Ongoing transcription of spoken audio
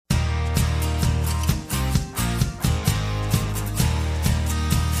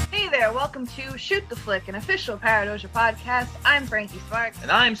there, welcome to Shoot the Flick, an official Paradoja podcast. I'm Frankie Sparks.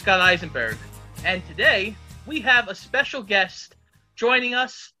 And I'm Scott Eisenberg. And today, we have a special guest joining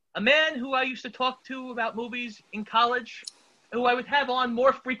us, a man who I used to talk to about movies in college, who I would have on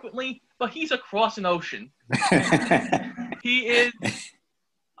more frequently, but he's across an ocean. He is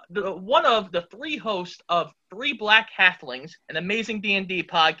one of the three hosts of Three Black Halflings, an amazing D&D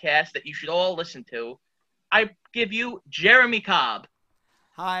podcast that you should all listen to. I give you Jeremy Cobb.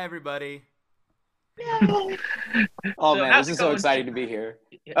 Hi, everybody. Oh, man, this is so exciting to be here.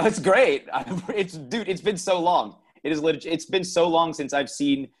 Yeah. Oh, it's great. It's been so long. It's been so long since I've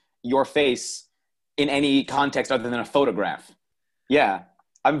seen your face in any context other than a photograph. Yeah,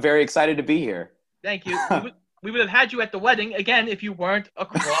 I'm very excited to be here. Thank you. We would have had you at the wedding, again, if you weren't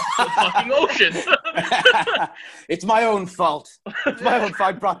across the fucking ocean. It's my own fault. It's my own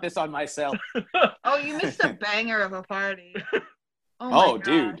fault. I brought this on myself. Oh, you missed a banger of a party. Oh,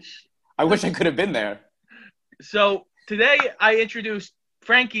 dude. I wish I could have been there. So today I introduced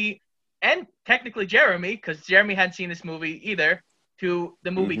Frankie and technically Jeremy, because Jeremy hadn't seen this movie either, to the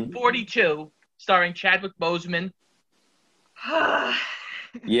movie 42, starring Chadwick Boseman.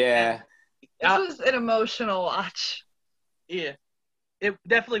 Yeah. This was an emotional watch. Yeah, it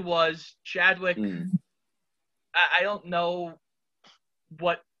definitely was. Chadwick, I don't know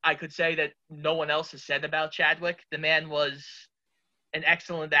what I could say that no one else has said about Chadwick. The man was an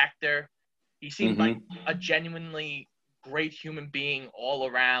excellent actor. He seemed like a genuinely great human being all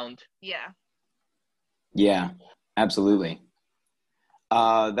around. Yeah, absolutely.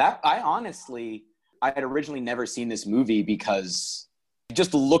 I had originally never seen this movie because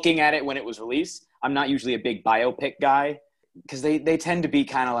just looking at it when it was released, I'm not usually a big biopic guy because they tend to be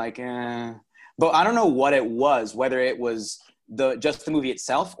kind of like, But I don't know what it was, whether it was just the movie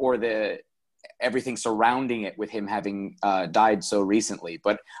itself or everything surrounding it with him having died so recently.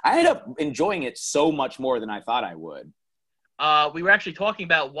 But I ended up enjoying it so much more than I thought I would. We were actually talking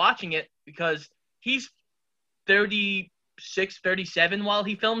about watching it because he's 36, 37 while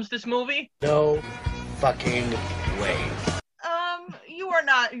he films this movie. No fucking way. You are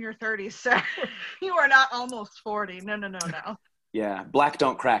not in your 30s, sir. You are not almost 40. No. Yeah, black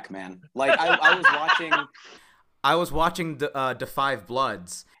don't crack, man. Like, I was watching The Five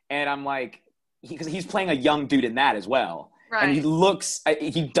Bloods. And I'm like, because he's playing a young dude in that as well. Right. And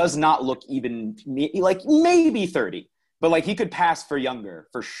he does not look even, like, maybe 30. But, like, he could pass for younger,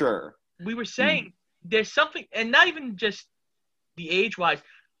 for sure. We were saying there's something, and not even just the age-wise,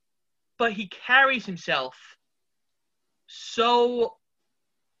 but he carries himself so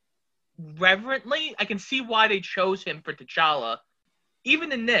reverently. I can see why they chose him for T'Challa.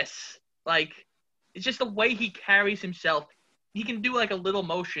 Even in this, like, it's just the way he carries himself. He can do, like, a little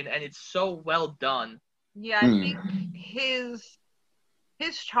motion, and it's so well done. Yeah, I think his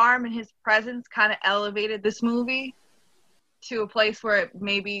charm and his presence kind of elevated this movie to a place where it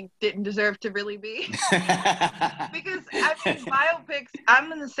maybe didn't deserve to really be. Because, I mean, biopics,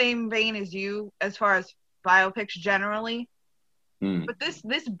 I'm in the same vein as you as far as biopics generally. But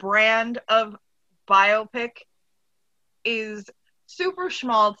this brand of biopic is super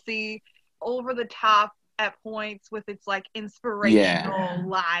schmaltzy, over the top at points with its like inspirational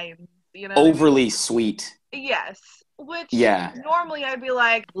lines, you know, overly sweet. Yes, which normally I'd be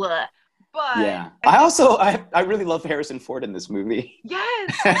like, bleh. But I really love Harrison Ford in this movie.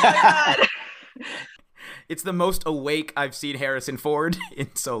 Yes, oh my god. It's the most awake I've seen Harrison Ford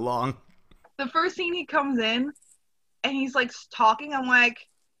in so long. The first scene he comes in and he's like talking, I'm like,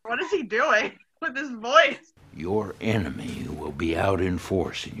 what is he doing with his voice? Your enemy will be out in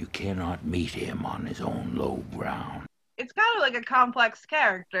force and you cannot meet him on his own low ground. It's kind of like a complex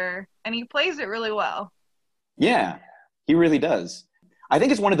character and he plays it really well. Yeah, he really does. I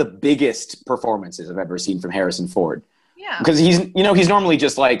think it's one of the biggest performances I've ever seen from Harrison Ford. Yeah. Because he's normally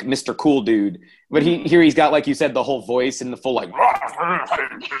just like Mr. Cool Dude, but he's got, like you said, the whole voice and the full like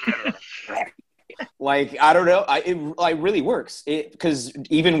like, I don't know, it really works. Because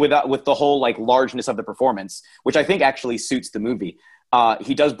even with the whole like largeness of the performance, which I think actually suits the movie,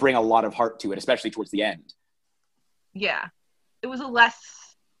 he does bring a lot of heart to it, especially towards the end. Yeah, it was a less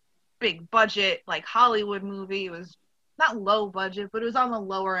big budget like Hollywood movie. It was not low budget, but it was on the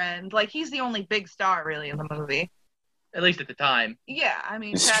lower end. Like, he's the only big star really in the movie. At least at the time. Yeah, I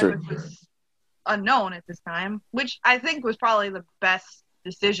mean, It's Chadwick true. was unknown at this time, which I think was probably the best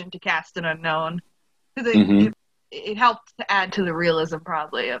decision to cast an unknown. Because it helped to add to the realism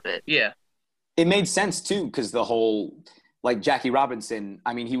probably of it. Yeah. It made sense too, because the whole, like, Jackie Robinson,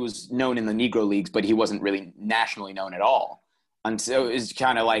 I mean, he was known in the Negro Leagues, but he wasn't really nationally known at all. And so it was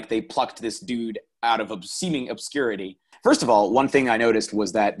kind of like they plucked this dude out of seeming obscurity First of all, one thing I noticed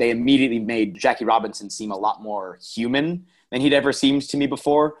was that they immediately made Jackie Robinson seem a lot more human than he'd ever seemed to me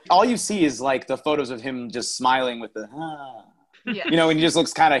before. All you see is like the photos of him just smiling with the, Yes. you know, and he just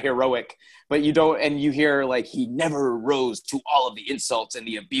looks kind of heroic. But you don't, and you hear like he never rose to all of the insults and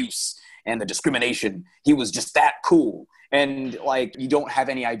the abuse and the discrimination. He was just that cool. And like, you don't have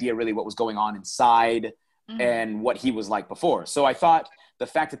any idea really what was going on inside and what he was like before. So I thought the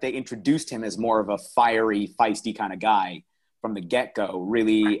fact that they introduced him as more of a fiery, feisty kind of guy from the get-go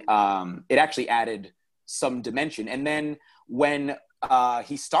really, it actually added some dimension. And then when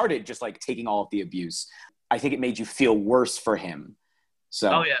he started just like taking all of the abuse, I think it made you feel worse for him. So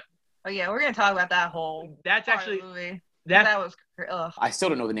Oh, yeah. Oh yeah, we're gonna talk about that whole That's part of actually... the movie. That, That was ugh. I still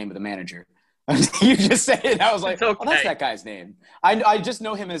don't know the name of the manager. You just said it. I was like, It's okay. oh, that's that guy's name. I just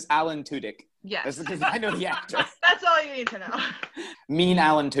know him as Alan Tudyk. Yes. That's because I know the actor. That's all you need to know. Mean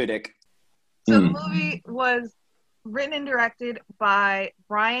Alan Tudyk. So the movie was written and directed by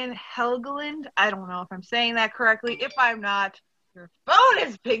Brian Helgeland. I don't know if I'm saying that correctly. If I'm not, your phone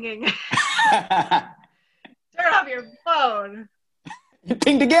is pinging. Turn off your phone. You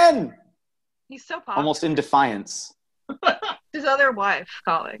pinged again. He's so popular. Almost in defiance. His other wife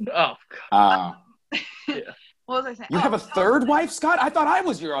calling. oh, God. What was I saying? You have a third wife, Scott? I thought I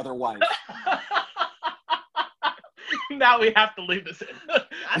was your other wife. Now we have to leave this in.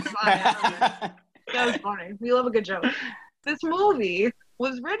 That's fine. That was funny. We love a good joke. This movie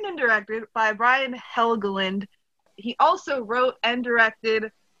was written and directed by Brian Helgeland. He also wrote and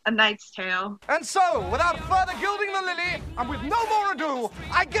directed A Knight's Tale. And so, without further gilding the lily, and with no more ado,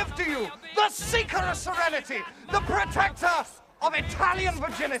 I give to you the seeker of serenity, the protector of Italian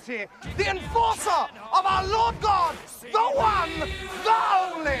virginity, the enforcer of our Lord God, the one, the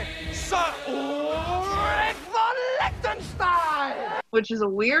only, Sir Ulrich von Liechtenstein! Which is a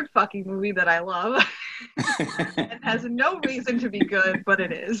weird fucking movie that I love. It has no reason to be good, but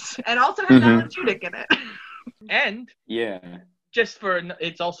it is. And also has Alan Tudyk in it. And Yeah. just for,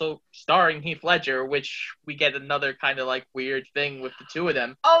 it's also starring Heath Ledger, which we get another kind of like weird thing with the two of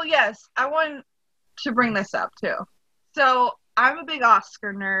them. Oh, yes. I want to bring this up, too. So, I'm a big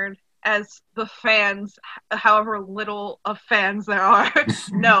Oscar nerd, as the fans, however little of fans there are,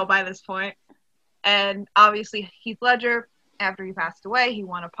 know by this point. And obviously, Heath Ledger, after he passed away, he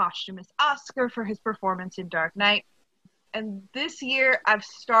won a posthumous Oscar for his performance in Dark Knight. And this year, I've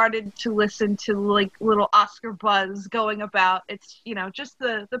started to listen to like little Oscar buzz going about. It's, you know, just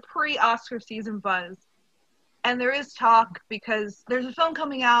the pre-Oscar season buzz. And there is talk because there's a film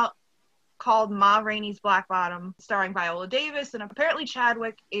coming out called Ma Rainey's Black Bottom, starring Viola Davis, and apparently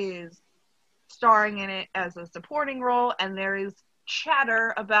Chadwick is starring in it as a supporting role, and there is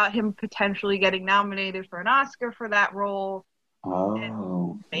chatter about him potentially getting nominated for an Oscar for that role. Oh.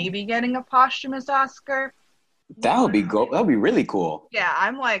 And maybe getting a posthumous Oscar. That would be that would be really cool. Yeah,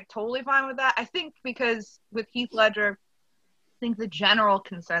 I'm like totally fine with that. I think because with Heath Ledger, I think the general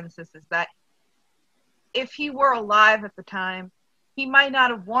consensus is that if he were alive at the time, he might not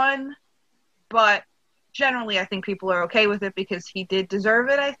have won, but generally I think people are okay with it because he did deserve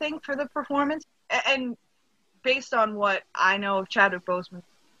it, I think, for the performance. And based on what I know of Chadwick Boseman's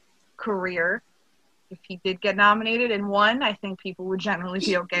career, if he did get nominated and won, I think people would generally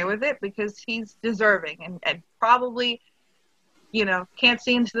be okay with it because he's deserving and probably, you know, can't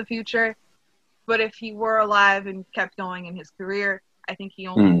see into the future. But if he were alive and kept going in his career, I think he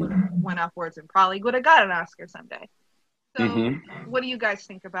only would have went upwards and probably would have got an Oscar someday. So what do you guys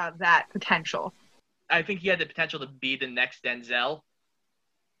think about that potential? I think he had the potential to be the next Denzel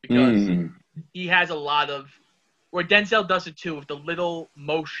because he has a lot of, where Denzel does it too, with the little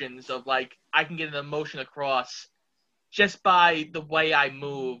motions of like, I can get an emotion across just by the way I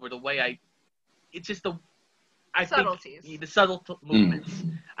move or the way it's just the, I Subtleties. think the subtle movements.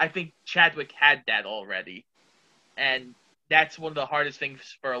 I think Chadwick had that already. And that's one of the hardest things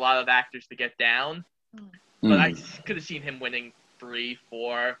for a lot of actors to get down. But I could have seen him winning 3,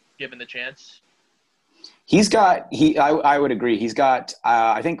 4, given the chance. He's got, I would agree. He's got,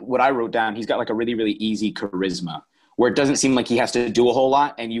 I think what I wrote down, he's got like a really, really easy charisma where it doesn't seem like he has to do a whole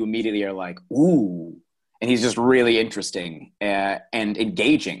lot and you immediately are like, ooh. And he's just really interesting and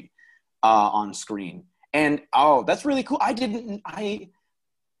engaging on screen. And, oh, that's really cool. I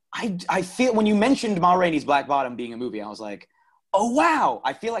feel, when you mentioned Ma Rainey's Black Bottom being a movie, I was like, oh, wow.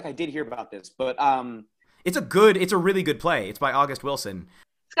 I feel like I did hear about this, but it's a really good play. It's by August Wilson.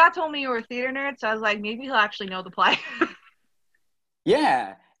 Scott told me you were a theater nerd, so I was like, maybe he'll actually know the play.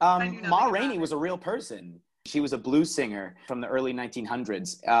 Yeah. Ma Rainey was a real person. She was a blues singer from the early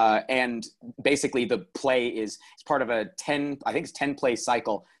 1900s. And basically the play is part of a 10 play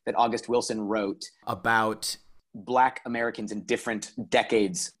cycle that August Wilson wrote. About Black Americans in different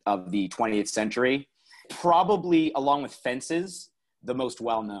decades of the 20th century. Probably, along with Fences, the most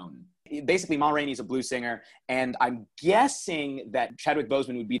well-known. Basically, Ma Rainey's a blues singer, and I'm guessing that Chadwick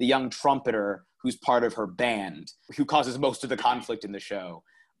Boseman would be the young trumpeter who's part of her band, who causes most of the conflict in the show.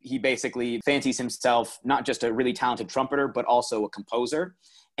 He basically fancies himself not just a really talented trumpeter, but also a composer.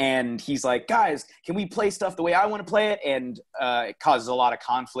 And he's like, guys, can we play stuff the way I want to play it? And it causes a lot of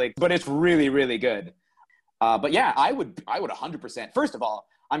conflict, but it's really, really good. But yeah, I would 100%. First of all,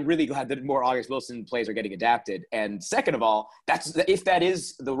 I'm really glad that more August Wilson plays are getting adapted. And second of all, if that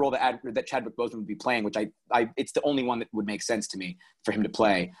is the role that Chadwick Boseman would be playing, which it's the only one that would make sense to me for him to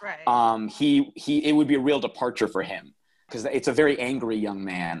play. Right. It would be a real departure for him, because it's a very angry young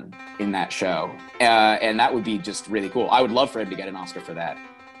man in that show. And that would be just really cool. I would love for him to get an Oscar for that.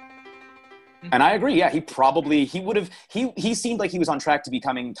 And I agree. Yeah, he seemed like he was on track to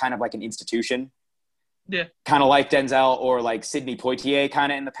becoming kind of like an institution. Yeah. Kind of like Denzel or like Sidney Poitier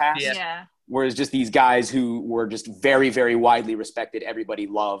kind of in the past. Yeah. Whereas just these guys who were just very, very widely respected, everybody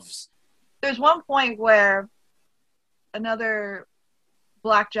loves. There's one point where another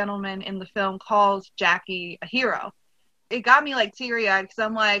Black gentleman in the film calls Jackie a hero. It got me like teary-eyed, because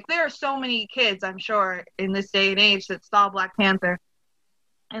I'm like, there are so many kids, I'm sure, in this day and age that saw Black Panther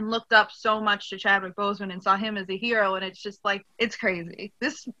and looked up so much to Chadwick Boseman and saw him as a hero, and it's just like, it's crazy.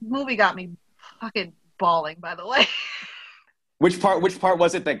 This movie got me fucking bawling, by the way. Which part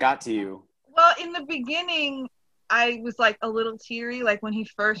was it that got to you? Well, in the beginning, I was like a little teary, like when he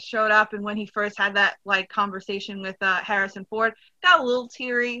first showed up and when he first had that like conversation with Harrison Ford. Got a little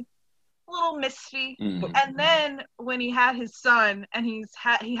teary, a little misty. And then when he had his son and he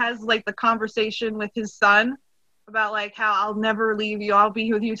has like the conversation with his son about like how I'll never leave you, I'll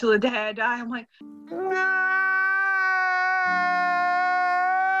be with you till the day I die. I'm like,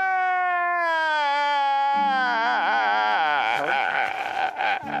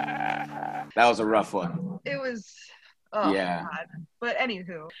 That was a rough one. it was, oh Yeah. God. But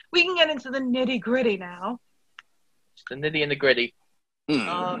anywho, we can get into the nitty gritty now. It's the nitty and the gritty.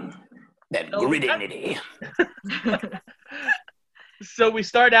 That Oh, gritty. So we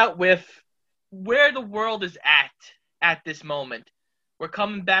start out with where the world is at this moment. We're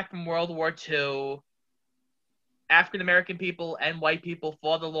coming back from World War II. African-American people and white people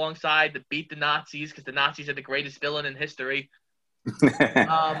fought alongside to beat the Nazis, because the Nazis are the greatest villain in history.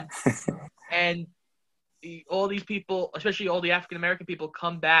 And all these people, especially all the African-American people,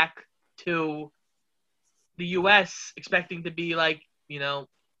 come back to the U.S. expecting to be like,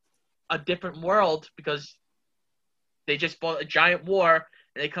 a different world, because they just fought a giant war,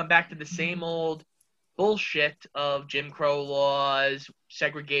 and they come back to the same old bullshit of Jim Crow laws,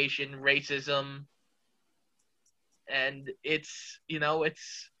 segregation, racism, and it's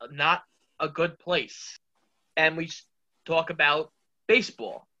not a good place. And we talk about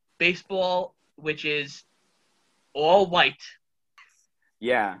baseball, which is all white.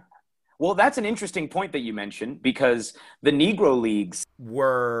 Yeah. Well, that's an interesting point that you mentioned, because the Negro Leagues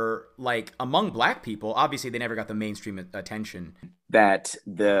were like among Black people. Obviously, they never got the mainstream attention that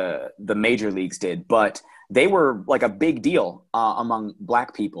the major leagues did, but they were like a big deal among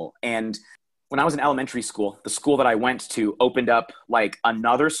Black people. And when I was in elementary school, the school that I went to opened up like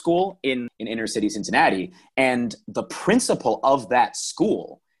another school in inner city Cincinnati, and the principal of that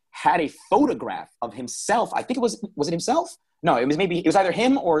school had a photograph of himself. I think it was it himself? No, it was either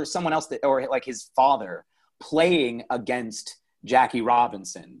him or someone else or like his father playing against Jackie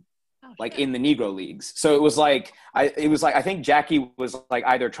Robinson, like in the Negro Leagues. So it was like, I think Jackie was like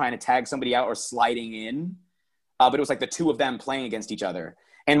either trying to tag somebody out or sliding in, but it was like the two of them playing against each other.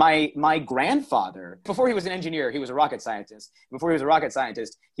 And my grandfather, before he was an engineer, he was a rocket scientist. Before he was a rocket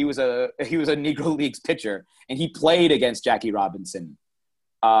scientist, he was a Negro Leagues pitcher, and he played against Jackie Robinson,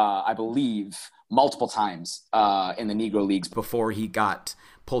 I believe, multiple times in the Negro Leagues before he got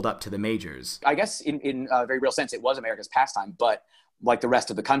pulled up to the majors. I guess in a very real sense, it was America's pastime, but like the rest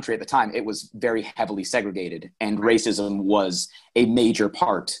of the country at the time, it was very heavily segregated, and racism was a major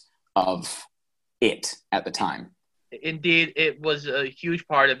part of it at the time. Indeed, it was a huge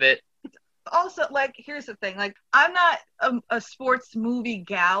part of it. Also, like, here's the thing. Like, I'm not a sports movie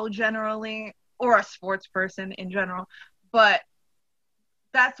gal generally, or a sports person in general, but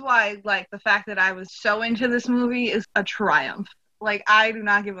that's why, like, the fact that I was so into this movie is a triumph. Like, I do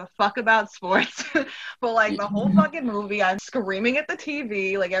not give a fuck about sports, but, like, the whole fucking movie, I'm screaming at the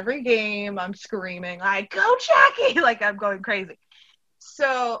TV. Like, every game, I'm screaming, like, go Jackie! Like, I'm going crazy.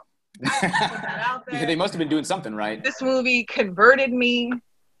 So, I put that out there. They must have been doing something right. This movie converted me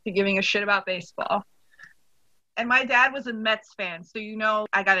to giving a shit about baseball. And my dad was a Mets fan, so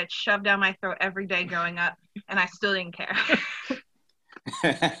I got it shoved down my throat every day growing up. and I still didn't care.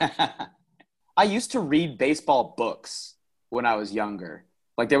 I used to read baseball books when I was younger.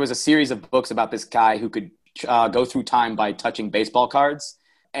 Like there was a series of books about this guy who could go through time by touching baseball cards,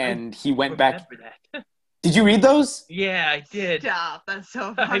 and he went back. That. Did you read those? Yeah, I did. Stop. That's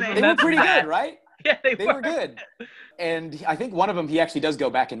so I funny. They were remember pretty that. good, right? Yeah, they were good. And I think one of them, he actually does go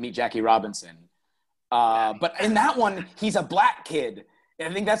back and meet Jackie Robinson. But in that one, he's a black kid. And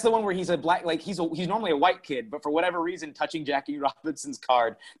I think that's the one where he's a black, like he's normally a white kid, but for whatever reason, touching Jackie Robinson's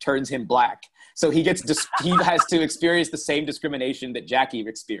card turns him black. So he has to experience the same discrimination that Jackie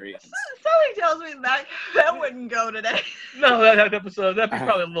experienced. Somebody tells me that wouldn't go today. No, that episode, that'd be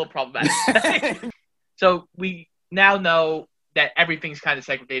probably a little problematic. So we now know that everything's kind of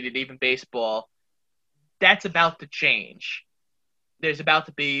segregated, even baseball. That's about to change. There's about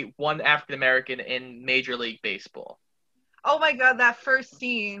to be one African American in Major League Baseball. Oh my God, that first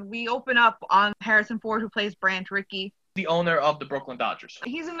scene, we open up on Harrison Ford, who plays Branch Rickey. The owner of the Brooklyn Dodgers.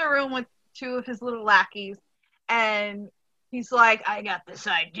 He's in the room with two of his little lackeys, and he's like, I got this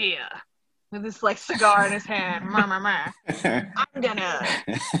idea. With this like cigar in his hand. I'm gonna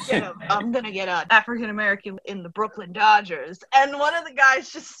get an African American in the Brooklyn Dodgers. And one of the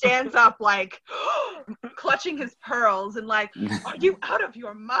guys just stands up like clutching his pearls and like, are you out of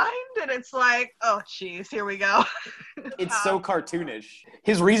your mind? And it's like, oh geez, here we go. It's so cartoonish.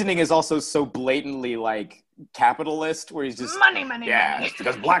 His reasoning is also so blatantly like capitalist, where he's just money. It's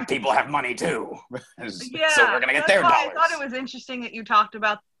because black people have money too. Yeah, so we're gonna get their dollars. I thought it was interesting that you talked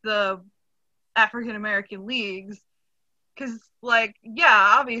about the African American leagues, because like,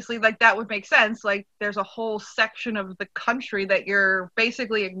 yeah, obviously like that would make sense. Like there's a whole section of the country that you're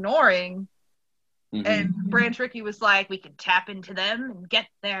basically ignoring. Mm-hmm. And Branch Rickey was like, we can tap into them and get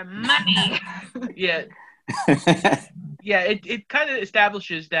their money. Yeah. Yeah, it kind of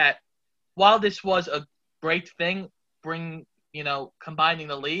establishes that while this was a great thing, combining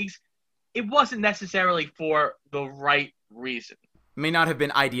the leagues, it wasn't necessarily for the right reason. May not have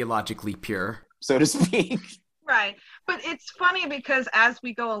been ideologically pure, so to speak. Right. But it's funny because as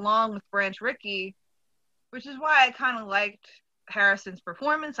we go along with Branch Rickey, which is why I kind of liked Harrison's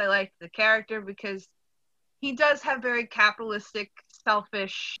performance, I liked the character, because he does have very capitalistic,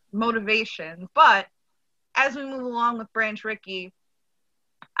 selfish motivations. But as we move along with Branch Rickey,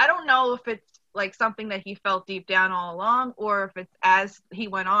 I don't know if it's like something that he felt deep down all along, or if it's as he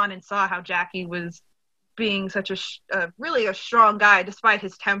went on and saw how Jackie was being such really a strong guy despite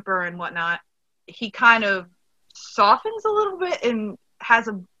his temper and whatnot, he kind of softens a little bit and has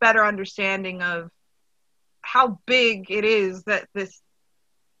a better understanding of how big it is that this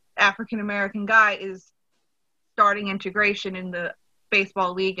African American guy is starting integration in the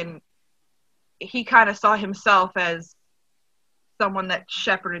baseball league, and he kind of saw himself as someone that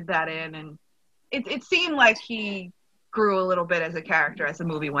shepherded that in, and it seemed like he grew a little bit as a character as the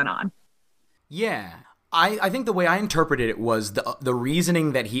movie went on. Yeah. I think the way I interpreted it was the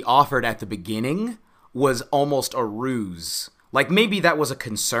reasoning that he offered at the beginning was almost a ruse. Like, maybe that was a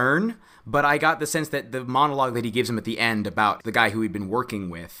concern, but I got the sense that the monologue that he gives him at the end about the guy who he'd been working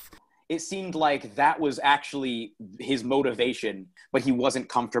with, it seemed like that was actually his motivation, but he wasn't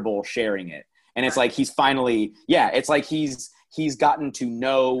comfortable sharing it. And it's like he's finally, it's like he's gotten to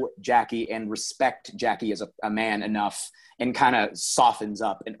know Jackie and respect Jackie as a man enough, and kind of softens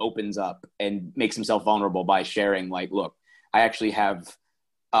up and opens up and makes himself vulnerable by sharing, like, look, I actually have,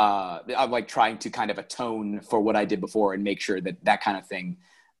 I'm like trying to kind of atone for what I did before and make sure that kind of thing,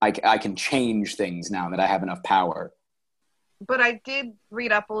 I can change things now that I have enough power. But I did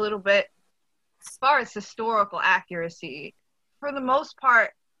read up a little bit as far as historical accuracy. For the most part,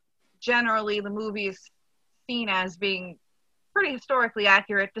 generally the movie is seen as being pretty historically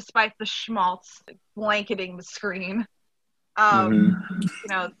accurate, despite the schmaltz blanketing the screen.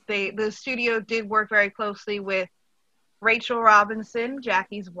 The studio did work very closely with Rachel Robinson,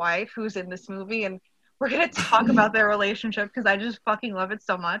 Jackie's wife, who's in this movie, and we're going to talk about their relationship because I just fucking love it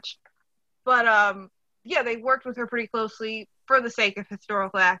so much. But they worked with her pretty closely for the sake of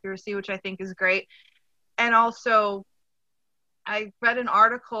historical accuracy, which I think is great. And also, I read an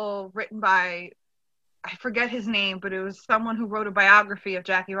article written by, I forget his name, but it was someone who wrote a biography of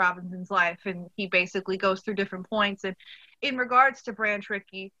Jackie Robinson's life, and he basically goes through different points. And in regards to Branch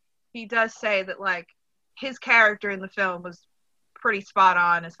Rickey, he does say that, like, his character in the film was pretty spot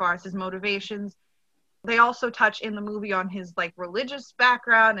on as far as his motivations. They also touch in the movie on his, like, religious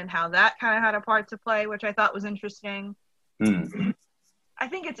background and how that kind of had a part to play, which I thought was interesting. Mm. I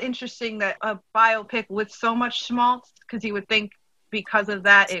think it's interesting that a biopic with so much schmaltz, because you would think because of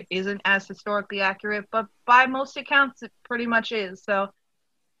that it isn't as historically accurate, but by most accounts it pretty much is. So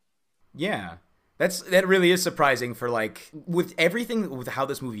yeah, That really is surprising for like with everything with how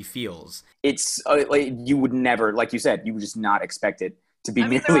this movie feels. It's like you would never, like you said, you would just not expect it to be there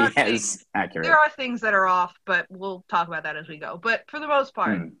nearly are as things- accurate. There are things that are off, but we'll talk about that as we go. But for the most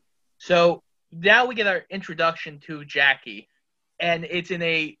part, So now we get our introduction to Jackie, and it's in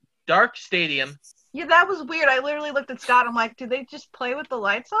a dark stadium. yeah, that was weird. I literally looked at Scott. I'm like, do they just play with the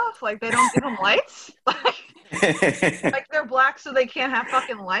lights off? Like they don't give them lights? Like they're black, so they can't have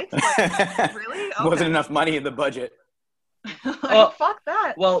fucking lights? Like, really? Okay. Wasn't enough money in the budget. Like, fuck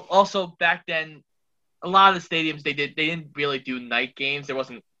that. Well, also back then, a lot of the stadiums they didn't really do night games. There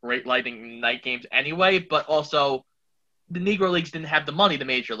wasn't great lighting in night games anyway. But also, the Negro Leagues didn't have the money the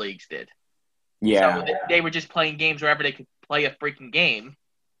major leagues did. Yeah. So they were just playing games wherever they could play a freaking game.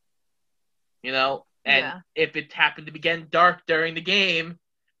 You know, and if it happened to be getting dark during the game,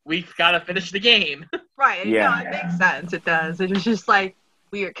 we've got to finish the game. Right. Yeah. No, it makes sense. It does. It was just like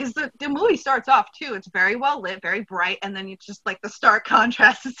weird because the movie starts off too. It's very well lit, very bright, and then it's just like the stark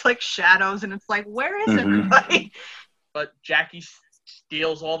contrast. It's like shadows, and it's like, where is everybody? But Jackie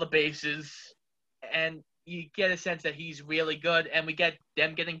steals all the bases, and you get a sense that he's really good, and we get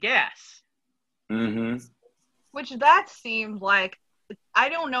them getting gas. Mm-hmm. Which that seemed like, I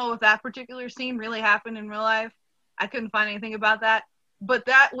don't know if that particular scene really happened in real life. I couldn't find anything about that. But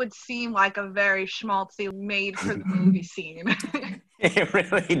that would seem like a very schmaltzy made for the movie scene. It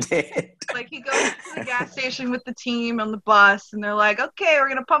really did. Like he goes to the gas station with the team on the bus and they're like, okay, we're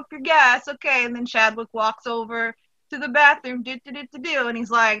going to pump your gas. Okay. And then Chadwick walks over to the bathroom, and he's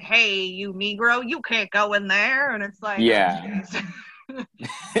like, hey, you Negro, you can't go in there. And it's like, Yeah. oh,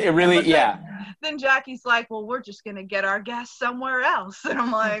 It really, yeah. Then Jackie's like, well, we're just going to get our gas somewhere else. And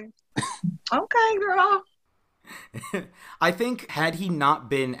I'm like, okay, girl. I think had he not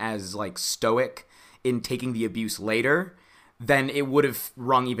been as like stoic in taking the abuse later, then it would have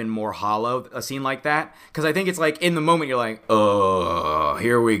rung even more hollow, a scene like that. Because I think it's like in the moment you're like, oh,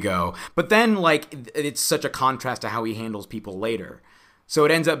 here we go. But then like it's such a contrast to how he handles people later. So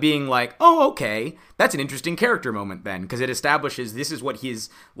it ends up being like, oh, okay, that's an interesting character moment then, because it establishes this is what his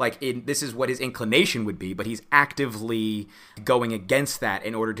this is what his inclination would be, but he's actively going against that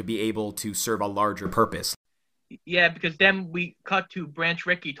in order to be able to serve a larger purpose. Yeah, because then we cut to Branch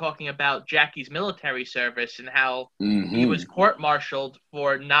Rickey talking about Jackie's military service and how he was court-martialed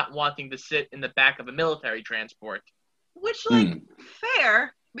for not wanting to sit in the back of a military transport. Which, like,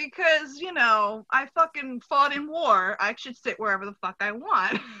 fair, because, you know, I fucking fought in war. I should sit wherever the fuck I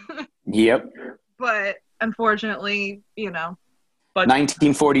want. Yep. But, unfortunately, you know. But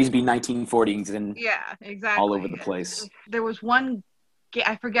 1940s be 1940s and yeah, exactly. all over the place. There was one,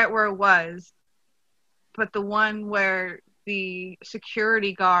 I forget where it was, but the one where the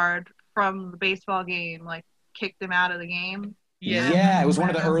security guard from the baseball game, like, kicked him out of the game. Yeah, it was one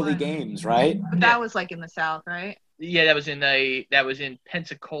of the early games, right? But that was, like, in the South, right? Yeah, that was in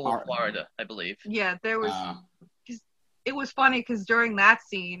Pensacola, Florida, I believe. Yeah, there was. It was funny because during that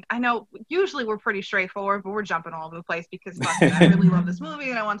scene, I know usually we're pretty straightforward, but we're jumping all over the place because fuck it, I really love this movie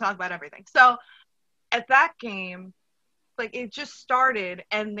and I want to talk about everything. So at that game, like it just started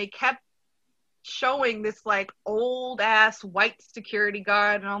and they kept showing this like old ass white security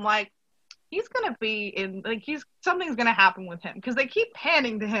guard, and I'm like, he's gonna be in like something's gonna happen with him because they keep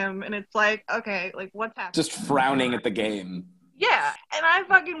panning to him and it's like, okay, like what's happening? Just frowning at the game. Yeah, and I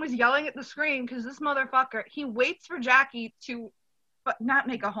fucking was yelling at the screen because this motherfucker, he waits for Jackie to not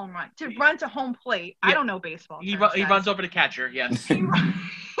make a home run, to run to home plate. Yeah. I don't know baseball. He runs over the catcher, yes. he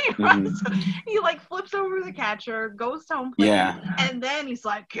runs, he like flips over the catcher, goes to home plate, and then he's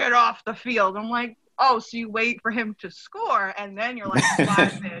like, get off the field. I'm like, oh, so you wait for him to score, and then you're like,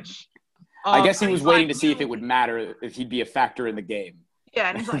 bye, bitch. I guess he was waiting to see if it would matter, if he'd be a factor in the game. Yeah,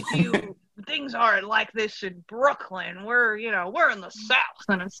 and he's like, things aren't like this in Brooklyn. We're in the South.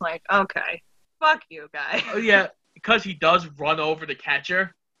 And it's like, okay, fuck you, guy. Oh, yeah, because he does run over the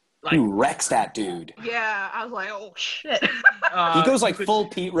catcher. Like, he wrecks that dude. Yeah, I was like, oh, shit. He goes like full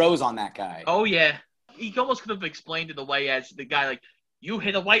Pete Rose on that guy. Oh, yeah. He almost could have explained it away as the guy, like, you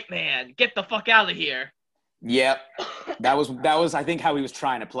hit a white man. Get the fuck out of here. Yep. That was, I think, how he was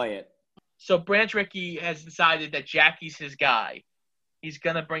trying to play it. So Branch Rickey has decided that Jackie's his guy. He's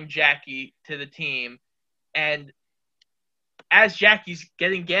going to bring Jackie to the team. And as Jackie's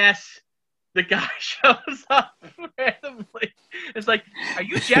getting gas, the guy shows up randomly. It's like, are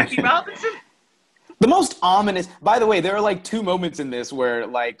you Jackie Robinson? The most ominous. By the way, there are like two moments in this where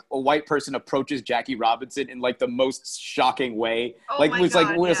like a white person approaches Jackie Robinson in like the most shocking way. Oh like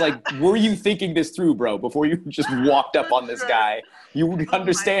it's like, were you thinking this through, bro? Before you just walked up on this guy, you would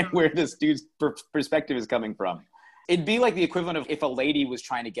understand where this dude's perspective is coming from. It'd be like the equivalent of if a lady was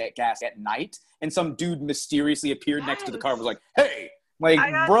trying to get gas at night and some dude mysteriously appeared next to the car and was like, hey,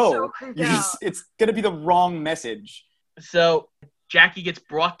 like, bro, it's going to be the wrong message. So Jackie gets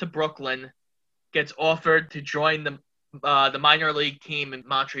brought to Brooklyn, gets offered to join the minor league team in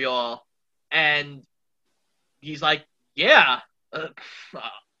Montreal, and he's like, yeah,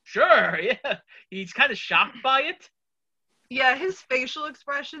 sure, yeah. He's kind of shocked by it. Yeah, his facial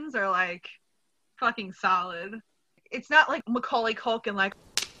expressions are like fucking solid. It's not like Macaulay Culkin, like,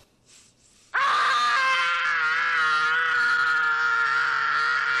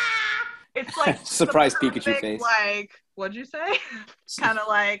 it's like surprise Pikachu face. Like, what'd you say? Kind of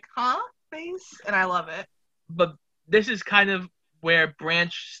like, huh? Face, and I love it. But this is kind of where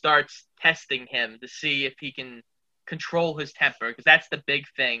Branch starts testing him to see if he can control his temper, because that's the big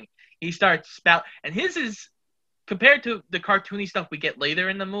thing. He starts and his is, compared to the cartoony stuff we get later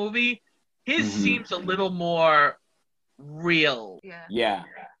in the movie, his seems a little more real. Yeah.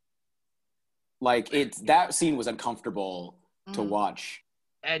 Like, that scene was uncomfortable to watch.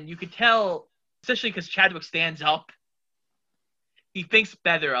 And you could tell, especially because Chadwick stands up, he thinks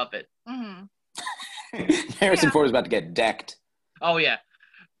better of it. Harrison Ford is about to get decked. Oh, yeah.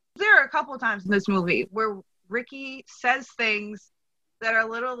 There are a couple of times in this movie where Ricky says things that are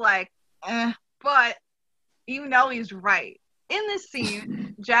a little like, but you know he's right. In this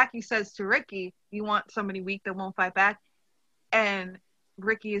scene, Jackie says to Ricky, you want somebody weak that won't fight back? And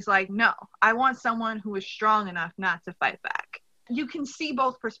Ricky is like, no, I want someone who is strong enough not to fight back. You can see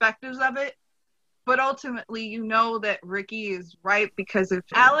both perspectives of it, but ultimately you know that Ricky is right, because if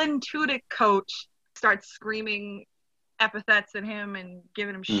Alan Tudyk coach starts screaming epithets at him and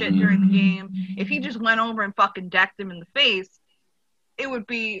giving him shit during the game, if he just went over and fucking decked him in the face, it would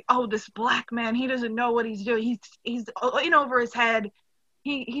be, oh, this black man, he doesn't know what he's doing. He's in over his head.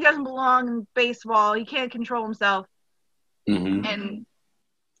 He doesn't belong in baseball. He can't control himself. And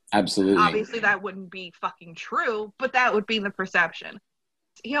absolutely, obviously that wouldn't be fucking true, but that would be the perception.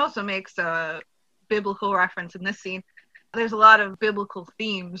 He also makes a biblical reference in this scene. There's a lot of biblical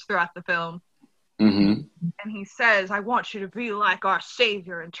themes throughout the film. And he says, I want you to be like our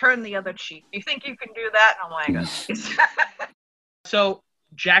Savior and turn the other cheek. You think you can do that? And I'm like, So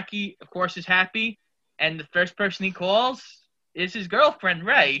Jackie, of course, is happy, and the first person he calls is his girlfriend,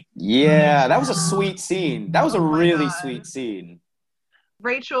 Ray. Yeah, that was a sweet scene. That was a really sweet scene.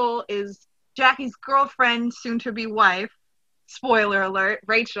 Rachel is Jackie's girlfriend, soon-to-be wife. Spoiler alert,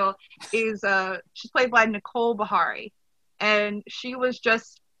 Rachel is, she's played by Nicole Beharie, and she was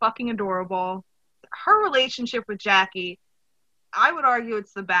just fucking adorable. Her relationship with Jackie, I would argue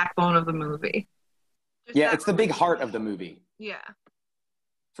it's the backbone of the movie. Yeah, it's the big heart of the movie. Yeah.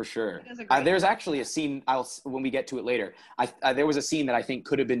 For sure. There's actually a scene, when we get to it later, there was a scene that I think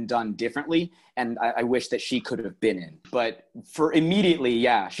could have been done differently, and I wish that she could have been in. But for immediately,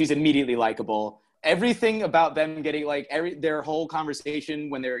 yeah, she's immediately likable. Everything about them getting, like, their whole conversation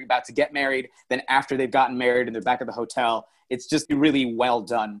when they're about to get married, then after they've gotten married and they're back at the hotel, it's just a really well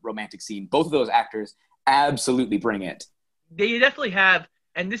done romantic scene. Both of those actors absolutely bring it. They definitely have,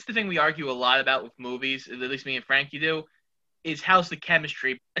 and this is the thing we argue a lot about with movies, at least me and Frankie do, is how's the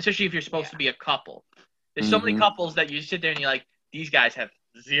chemistry, especially if you're supposed to be a couple. There's so many couples that you sit there and you're like, these guys have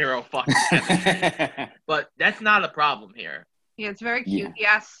zero fucking chemistry. But that's not a problem here. Yeah, it's very cute. Yeah. He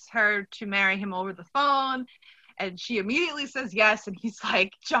asks her to marry him over the phone, and she immediately says yes, and he's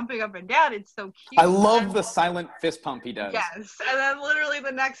like jumping up and down. It's so cute. I love the silent fist pump he does. Yes, and then literally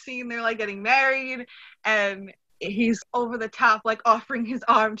the next scene, they're like getting married, and he's over the top, like offering his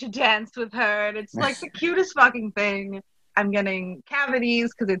arm to dance with her, and it's like the cutest fucking thing. I'm getting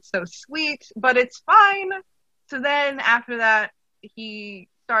cavities because it's so sweet, but it's fine. So then after that, he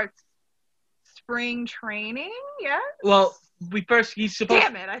starts spring training, yes? Well, he's supposed...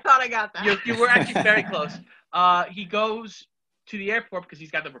 Damn it, I thought I got that. You were actually very close. He goes to the airport because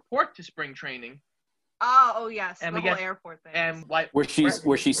he's got to report to spring training. Oh yes, and the whole airport thing. And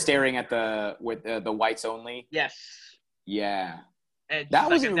where she's staring at the whites only? Yes. Yeah. And that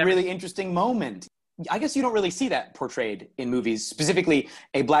was a really interesting moment. I guess you don't really see that portrayed in movies, specifically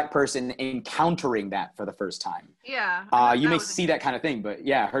a black person encountering that for the first time. Yeah. You may see that kind of thing, but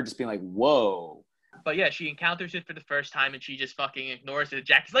yeah, her just being like, whoa. But yeah, she encounters it for the first time and she just fucking ignores it.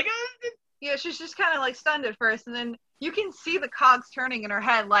 Jackie's like, yeah, she's just kind of like stunned at first, and then you can see the cogs turning in her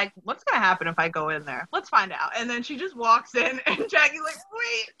head, like, what's gonna happen if I go in there? Let's find out. And then she just walks in, and Jackie's like,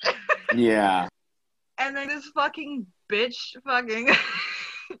 wait. Yeah. And then this fucking bitch, fucking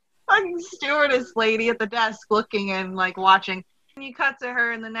stewardess lady at the desk looking and like watching. And you cut to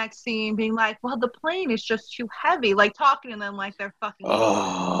her in the next scene being like, well, the plane is just too heavy, like talking to them like they're fucking.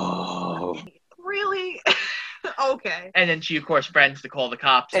 Oh. Really? Okay. And then she, of course, threatens to call the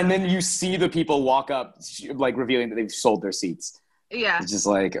cops. And then you see the people walk up, like revealing that they've sold their seats. Yeah. It's just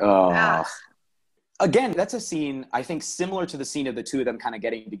like, oh. Again, that's a scene, I think, similar to the scene of the two of them kind of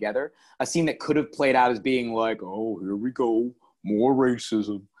getting together. A scene that could have played out as being like, oh, here we go, more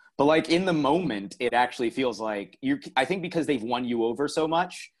racism. But like in the moment, it actually feels like I think because they've won you over so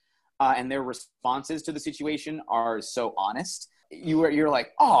much, and their responses to the situation are so honest, you're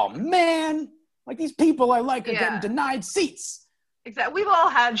like, oh man, like these people I like are getting denied seats. Exactly. We've all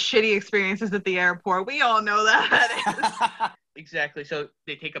had shitty experiences at the airport. We all know that. Exactly. So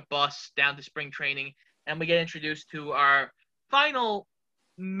they take a bus down to spring training, and we get introduced to our final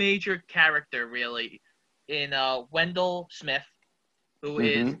major character, really, in Wendell Smith, who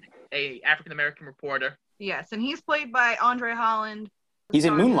is a African-American reporter. Yes, and he's played by Andre Holland. He's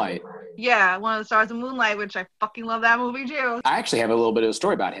in Moonlight. Yeah, one of the stars of Moonlight, which I fucking love that movie too. I actually have a little bit of a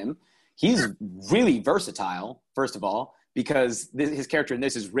story about him. He's really versatile, first of all, because his character in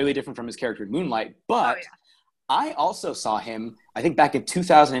this is really different from his character in Moonlight. But I also saw him, I think back in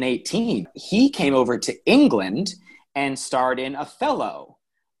 2018. He came over to England and starred in Othello,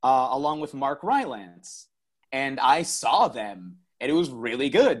 along with Mark Rylance. And I saw them, and it was really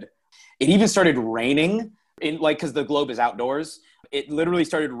good. It even started raining, because the Globe is outdoors. It literally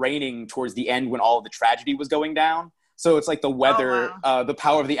started raining towards the end when all of the tragedy was going down. So it's like the weather, the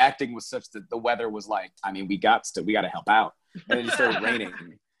power of the acting was such that the weather was like, I mean, we got to help out. And it just started raining.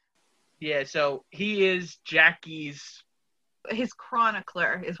 Yeah, so he is Jackie's... His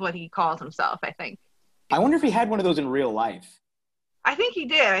chronicler is what he calls himself, I think. I wonder if he had one of those in real life. I think he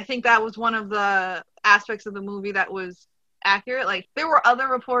did. I think that was one of the aspects of the movie that was accurate. Like, there were other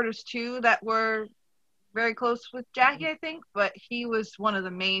reporters, too, that were very close with Jackie, I think, but he was one of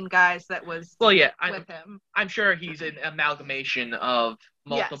the main guys that was with him. I'm sure he's an amalgamation of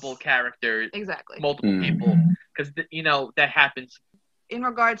multiple characters. Exactly. Multiple people. Because, that happens. In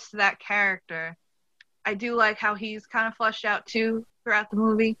regards to that character, I do like how he's kind of fleshed out, too, throughout the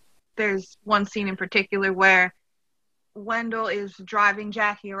movie. There's one scene in particular where Wendell is driving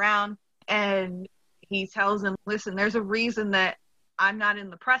Jackie around, and he tells him, listen, there's a reason that I'm not in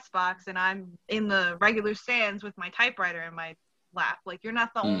the press box and I'm in the regular stands with my typewriter in my lap. Like, you're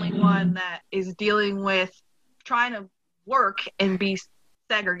not the only one that is dealing with trying to work and be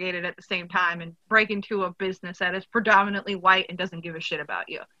segregated at the same time and break into a business that is predominantly white and doesn't give a shit about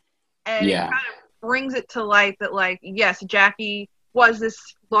you. And it kind of brings it to light that, like, yes, Jackie was this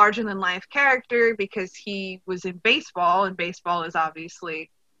larger-than-life character because he was in baseball, and baseball is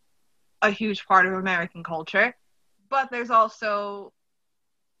obviously a huge part of American culture. But there's also,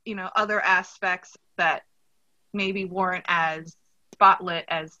 other aspects that maybe weren't as spotlit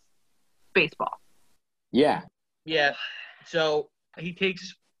as baseball. Yeah. Yeah. So he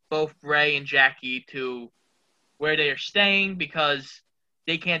takes both Ray and Jackie to where they are staying because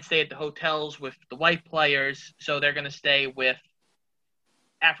they can't stay at the hotels with the white players, so they're going to stay with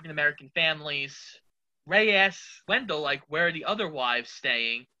African-American families. Ray asks Wendell, where are the other wives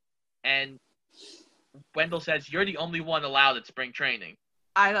staying? And Wendell says, you're the only one allowed at spring training.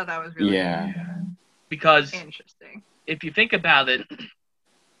 I thought that was really because interesting. If you think about it,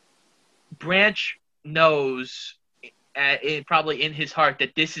 Branch knows, probably in his heart,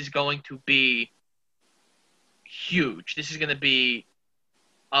 that this is going to be huge. This is going to be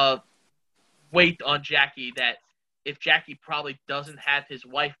a weight on Jackie that if Jackie probably doesn't have his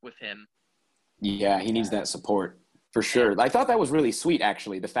wife with him. Yeah, he needs that support. For sure. I thought that was really sweet,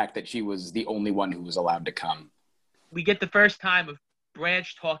 actually, the fact that she was the only one who was allowed to come. We get the first time of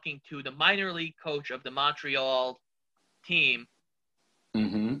Branch talking to the minor league coach of the Montreal team.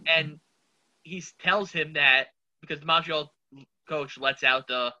 And he tells him that because the Montreal coach lets out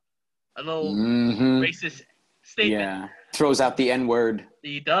a little racist statement. Yeah. Throws out the N-word.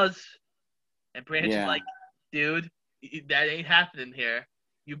 He does. And Branch is like, dude, that ain't happening here.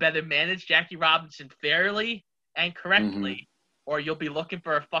 You better manage Jackie Robinson fairly and correctly, or you'll be looking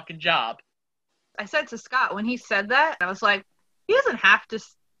for a fucking job. I said to Scott, when he said that, I was like, he doesn't have to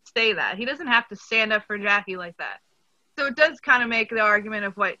say that. He doesn't have to stand up for Jackie like that. So it does kind of make the argument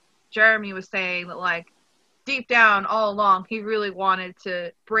of what Jeremy was saying, that, deep down, all along, he really wanted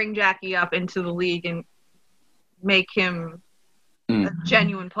to bring Jackie up into the league and make him a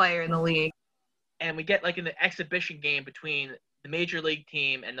genuine player in the league. And we get, an exhibition game between the Major League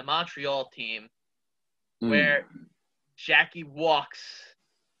team and the Montreal team, where Jackie walks.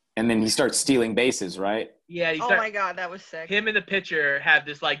 And then he starts stealing bases, right? Yeah. Oh my God, that was sick. Him and the pitcher have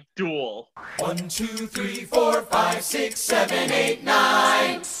this, duel. 1, 2, 3, 4, 5, 6, 7, 8,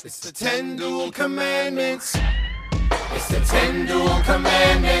 9. It's the 10 dual commandments. It's the 10 dual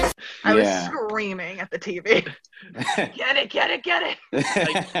commandments. I was Yeah. screaming at the TV. Get it, get it, get it.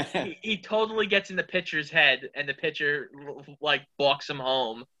 Like, he totally gets in the pitcher's head, and the pitcher like walks him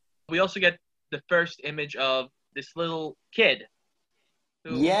home. We also get the first image of this little kid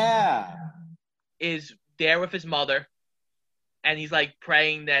who Yeah. is there with his mother, and he's like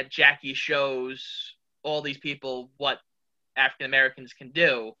praying that Jackie shows all these people what African Americans can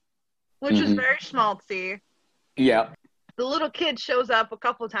do. Which is very schmaltzy. Yeah. The little kid shows up a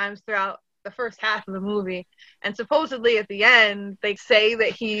couple of times throughout the first half of the movie, and supposedly at the end they say that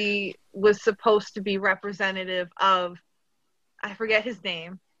he was supposed to be representative of, I forget his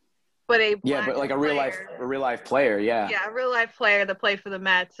name, but a Yeah, but like a real life player, yeah. Yeah, a real life player that played for the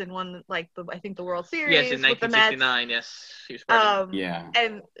Mets and won like I think the World Series. Yes, in with the Mets. 1969. Yes, he was president. Yeah.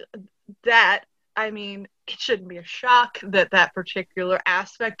 And that, I mean, it shouldn't be a shock that that particular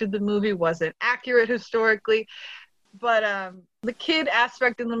aspect of the movie wasn't accurate historically. But the kid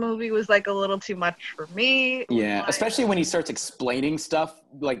aspect in the movie was like a little too much for me. Yeah, Like, especially when he starts explaining stuff,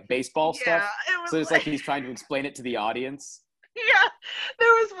 like baseball yeah, stuff. it was So it's like he's trying to explain it to the audience. yeah, there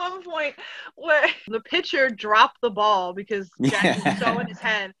was one point where the pitcher dropped the ball because Jackie was so in his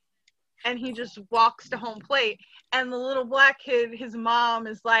head, and he just walks to home plate, and the little black kid, his mom,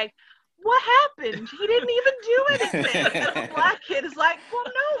 is like, "What happened? He didn't even do anything." And the black kid is like, "Well,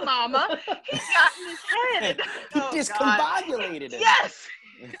 no, Mama, he got in his head." He Oh, God. discombobulated him. Yes,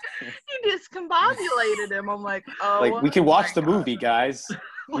 he discombobulated him. I'm like, oh, Like, we can watch my the God. movie, guys.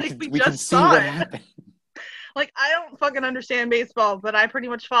 Like, we can just see saw what it. happened. Like, I don't fucking understand baseball, but I pretty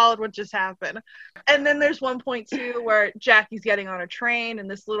much followed what just happened. And then there's one point, too, where Jackie's getting on a train, and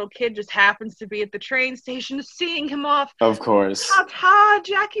this little kid just happens to be at the train station seeing him off. Of course. Ta-ta,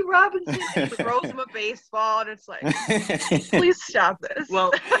 Jackie Robinson. He throws him a baseball, and it's like, please stop this.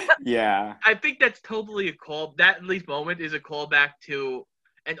 Well, Yeah. I think that's totally a call. That at least moment is a callback to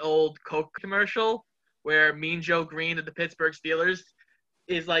an old Coke commercial where Mean Joe Green of the Pittsburgh Steelers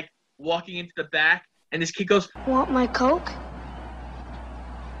is like walking into the back, and this kid goes, Want my Coke?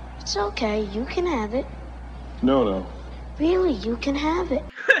 It's okay, you can have it. No. Really, you can have it.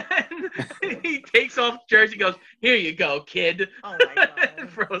 and he takes off his jersey, goes, "Here you go, kid." Oh, my God. and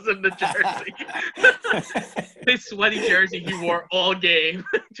throws him the jersey. His sweaty jersey he wore all game.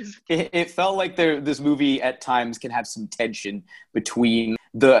 Just It felt like this movie at times can have some tension between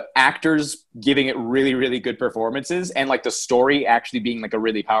the actors giving it really, really good performances and like the story actually being like a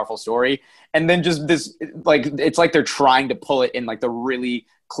really powerful story. And then just this, like, it's like they're trying to pull it in like the really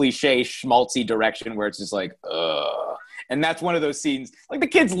cliche schmaltzy direction where it's just like, ugh. And that's one of those scenes, like the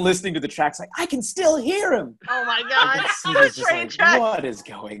kid's listening to the tracks, like, I can still hear him. Oh, my Like, God. the scene The is just train like, track. what is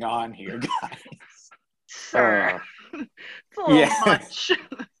going on here, guys? Sir. It's a little Yeah. much.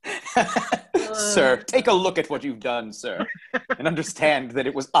 Sir, take a look at what you've done, sir, and understand that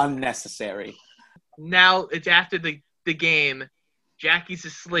it was unnecessary. now it's after the game. Jackie's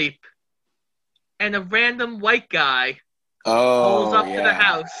asleep, and a random white guy pulls up to the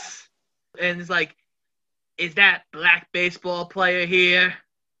house and is like, "Is that black baseball player here?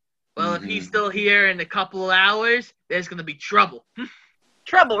 Well, if he's still here in a couple of hours, there's going to be trouble."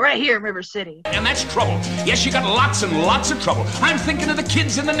 Trouble right here in River City. And that's trouble. Yes, you got lots and lots of trouble. I'm thinking of the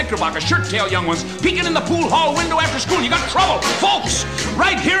kids in the Knickerbocker, shirt-tail young ones, peeking in the pool hall window after school. You got trouble, folks,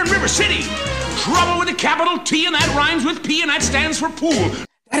 right here in River City. Trouble with a capital T, and that rhymes with P, and that stands for pool.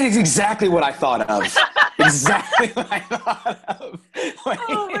 That is exactly what I thought of. Exactly what I thought of. Like,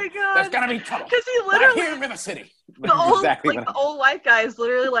 Oh, my God. There's gonna be trouble. Because he Right literally, here in River City. the old, Exactly like, what the old white guy is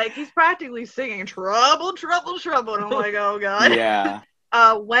literally like, he's practically singing trouble, trouble, trouble. And I'm like, oh, God. Yeah.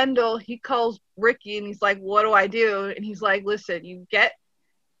 Wendell, he calls Ricky and he's like, what do I do? And he's like, listen, you get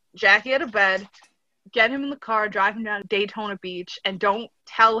Jackie out of bed, get him in the car, drive him down to Daytona Beach, and don't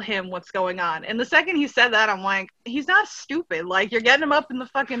tell him what's going on. And the second he said that, I'm like, he's not stupid. Like, you're getting him up in the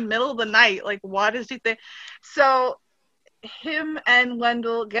fucking middle of the night. Like, what does he think? So him and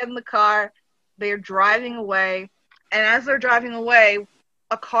Wendell get in the car. They're driving away. And as they're driving away,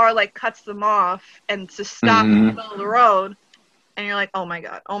 a car, like, cuts them off and to stop in the middle of the road. And you're like, oh my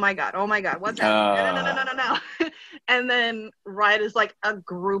God, oh my God, oh my God, what's happening? No. And then right as like a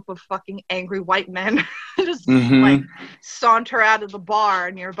group of fucking angry white men just like saunter out of the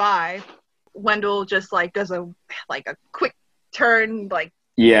bar nearby, Wendell just like does a quick turn, like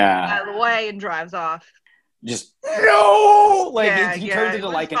out of the way and drives off. Just no, like Yeah, he yeah, turned it into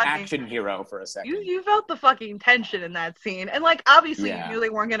was like an fucking- action hero for a second. You felt the fucking tension in that scene. And like obviously Yeah. you knew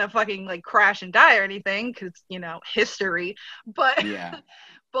they weren't gonna fucking like crash and die or anything because, you know, history. But Yeah.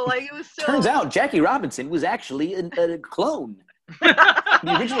 but like it was still Turns out Jackie Robinson was actually a clone.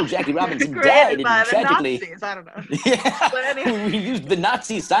 The original Jackie Robinson died Created by the tragically. Nazis. I don't know. Yeah, But anyway. we used the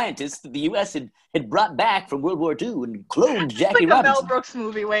Nazi scientists that the U.S. had brought back from World War II and cloned It's Jackie like a Mel Robinson. Brooks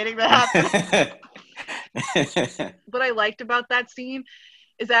movie waiting to happen. What I liked about that scene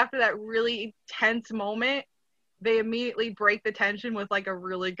is after that really tense moment, they immediately break the tension with like a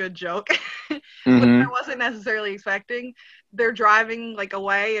really good joke, which I wasn't necessarily expecting. They're driving like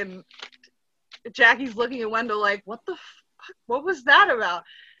away, and Jackie's looking at Wendell like, "What the fuck? What was that about?"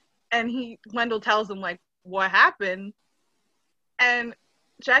 And Wendell tells him like, "What happened?" And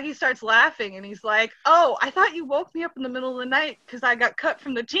Jackie starts laughing, and he's like, "Oh, I thought you woke me up in the middle of the night because I got cut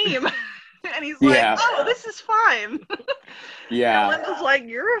from the team." And he's like, "Oh, this is fine." Yeah. And Wendell's like,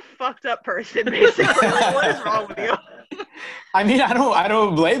 "You're a fucked up person, basically. Like, what is wrong with you?" I mean, I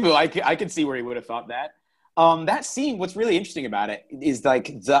don't blame him. I could see where he would have thought that. That scene, what's really interesting about it is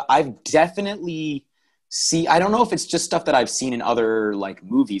like I've definitely I don't know if it's just stuff that I've seen in other like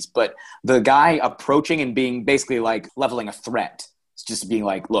movies, but the guy approaching and being basically like leveling a threat. It's just being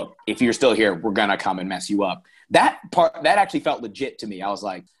like, "Look, if you're still here, we're gonna come and mess you up." That actually felt legit to me. I was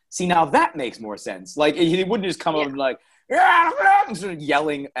like, see, now that makes more sense. Like, he wouldn't just come over and like, and sort of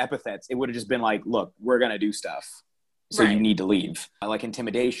yelling epithets. It would have just been like, "Look, we're going to do stuff. So you need to leave." Like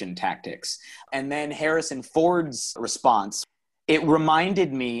intimidation tactics. And then Harrison Ford's response, it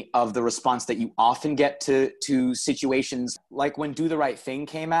reminded me of the response that you often get to situations like when Do the Right Thing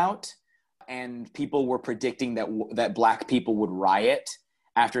came out and people were predicting that black people would riot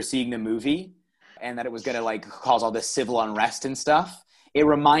after seeing the movie and that it was going to like cause all this civil unrest and stuff. It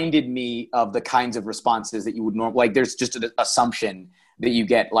reminded me of the kinds of responses that you would normally, like there's just an assumption that you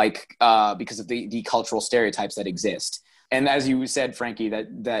get like because of the cultural stereotypes that exist. And as you said, Frankie,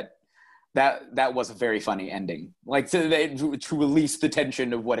 that was a very funny ending. Like to release the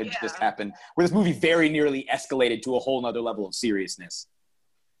tension of what had just happened, where this movie very nearly escalated to a whole nother level of seriousness.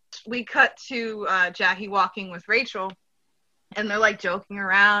 We cut to Jackie walking with Rachel, and they're like joking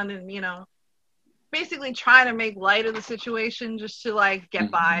around and, basically trying to make light of the situation just to like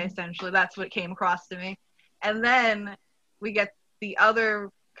get by, essentially. That's what came across to me. And then we get the other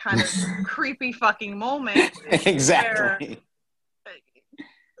kind of creepy fucking moment. Exactly.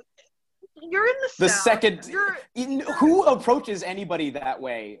 You're in the second. Who approaches anybody that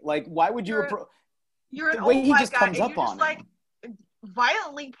way? Like, why would you approach? You're the way he just comes and up you on just, like,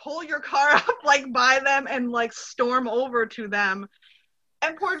 violently pull your car up like by them and like storm over to them.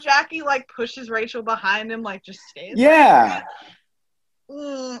 And poor Jackie, like, pushes Rachel behind him, like, just stays. Yeah.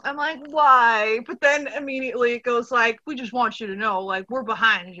 I'm like, why? But then immediately it goes, like, we just want you to know, like, we're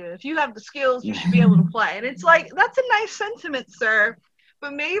behind you. If you have the skills, you should be able to play. And it's like, that's a nice sentiment, sir.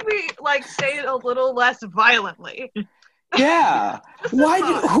 But maybe, like, say it a little less violently. Yeah.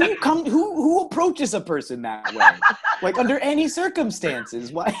 Who approaches a person that way? Like, under any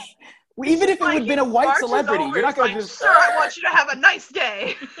circumstances? Why? Even if it would have been a white celebrity, you're not going to just... Sir, I want you to have a nice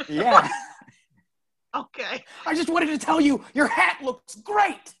day. Yeah. Okay. I just wanted to tell you, your hat looks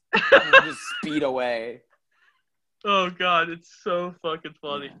great. And just speed away. Oh, God, it's so fucking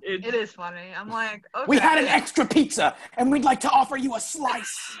funny. Yeah. It is funny. I'm like, okay. We had an extra pizza, and we'd like to offer you a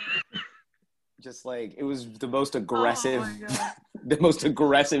slice. Just like, it was the most aggressive,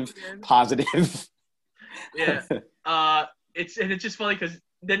 positive. Yeah. It's just funny because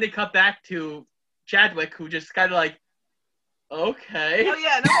then they cut back to Chadwick, who just kind of like, okay. Oh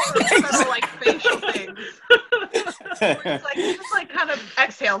yeah, no, like facial things. It's like he just like kind of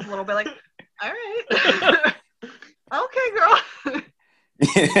exhales a little bit, like, all right, okay, girl.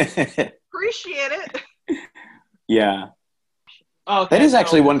 Appreciate it. Yeah. Okay, that is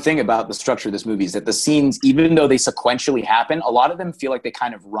actually one thing about the structure of this movie is that the scenes, even though they sequentially happen, a lot of them feel like they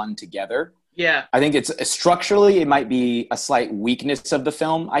kind of run together. Yeah. I think it's structurally, it might be a slight weakness of the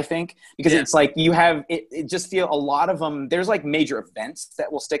film, I think, because it's like you have, it just feel a lot of them, there's like major events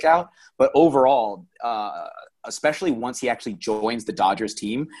that will stick out, but overall, especially once he actually joins the Dodgers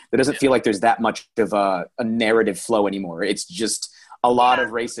team, there doesn't feel like there's that much of a narrative flow anymore. It's just a lot of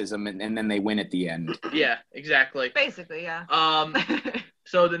racism and then they win at the end. Yeah, exactly. Basically, yeah.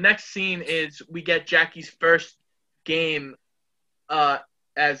 So the next scene is we get Jackie's first game,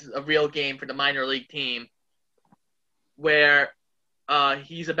 as a real game for the minor league team, where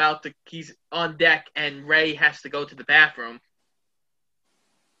he's on deck and Ray has to go to the bathroom.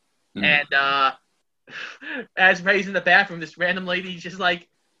 And as Ray's in the bathroom, this random lady's just like,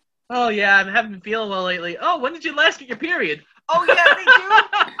 "Oh yeah, I haven't been feeling well lately." "Oh, when did you last get your period?" Oh yeah, they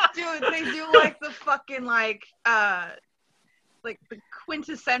do. Dude, they do like the fucking like the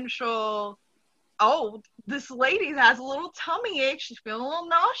quintessential oh, this lady has a little tummy ache. She's feeling a little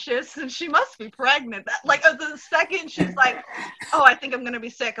nauseous, and she must be pregnant. That, like, the second she's like, oh, I think I'm going to be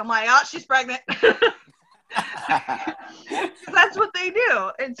sick. I'm like, oh, she's pregnant. That's what they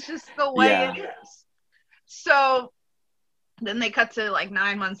do. It's just the way it is. So then they cut to like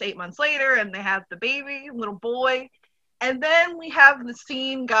 9 months, 8 months later, and they have the baby, little boy. And then we have the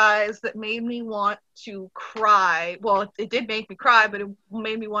scene, guys, that made me want to cry. Well, it did make me cry, but it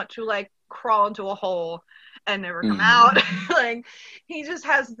made me want to, like, crawl into a hole and never come out. Like, he just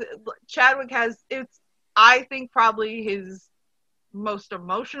has, Chadwick has, it's, I think, probably his most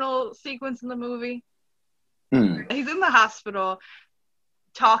emotional sequence in the movie. He's in the hospital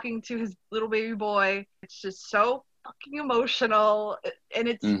talking to his little baby boy. It's just so fucking emotional, and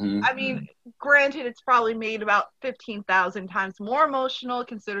it's I mean, granted, it's probably made about 15,000 times more emotional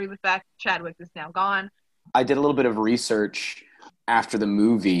considering the fact Chadwick is now gone. I did a little bit of research after the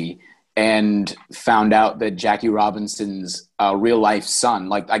movie and found out that Jackie Robinson's real life son,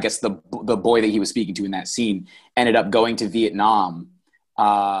 like I guess the boy that he was speaking to in that scene, ended up going to Vietnam,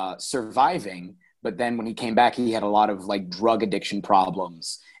 surviving, but then when he came back, he had a lot of like drug addiction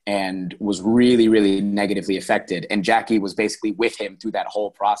problems and was really, really negatively affected. And Jackie was basically with him through that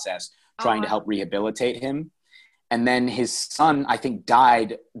whole process, trying to help rehabilitate him. And then his son, I think,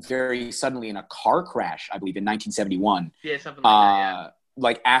 died very suddenly in a car crash, I believe, in 1971. Yeah, something like that, yeah.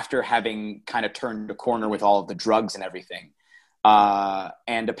 Like after having kind of turned a corner with all of the drugs and everything.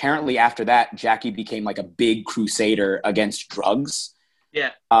 And apparently after that, Jackie became like a big crusader against drugs.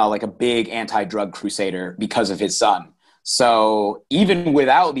 Yeah. Like a big anti-drug crusader because of his son. So even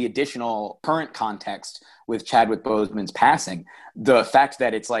without the additional current context with Chadwick Boseman's passing, the fact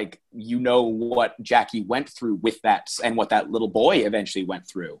that it's like, you know what Jackie went through with that and what that little boy eventually went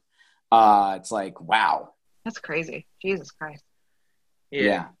through. It's like, wow. That's crazy. Jesus Christ.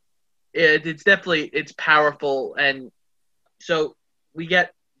 Yeah. It's definitely, it's powerful. And so we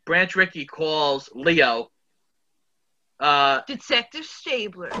get Branch Rickey calls Leo. Detective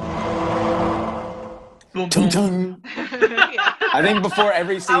Stabler. Boom, boom. I think before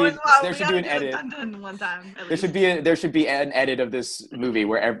every scene, there should be an edit. One time, there should be an edit of this movie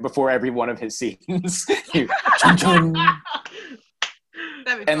where before every one of his scenes. And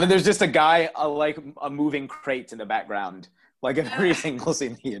then there's just a guy like a moving crate in the background, like in every single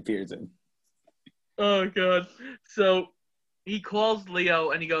scene he appears in. Oh god! So he calls Leo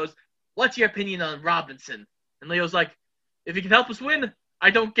and he goes, "What's your opinion on Robinson?" And Leo's like, "If he can help us win,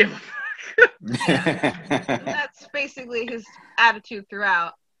 I don't give a fuck." That's basically his attitude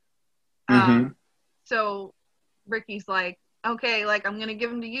throughout. So Ricky's like, okay, like, I'm gonna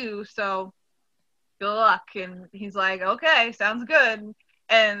give him to you, so good luck. And he's like, okay, sounds good.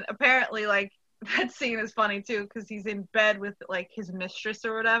 And apparently, like, that scene is funny too because he's in bed with like his mistress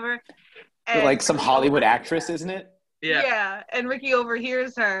or whatever, and like some Hollywood actress, isn't it? Yeah, and Ricky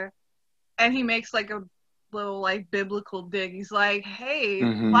overhears her and he makes like a little like biblical dig. He's like, hey,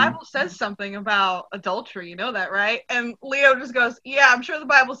 the Bible says something about adultery, you know that, right? And Leo just goes, yeah, I'm sure the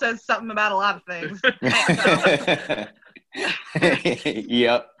Bible says something about a lot of things.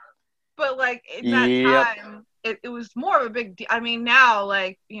 Yep. But like in that time, it was more of a big deal. I mean, now,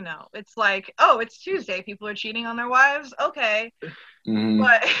 like, you know, it's like, oh, it's Tuesday, people are cheating on their wives, okay.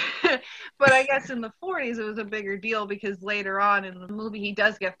 But I guess in the 40s it was a bigger deal because later on in the movie he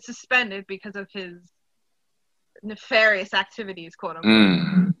does get suspended because of his nefarious activities, quote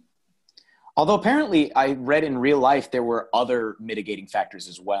unquote. Although apparently I read in real life there were other mitigating factors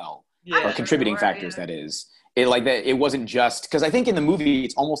as well, or contributing factors. That is, it like that. It wasn't just because I think in the movie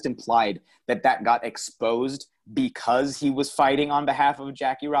it's almost implied that got exposed because he was fighting on behalf of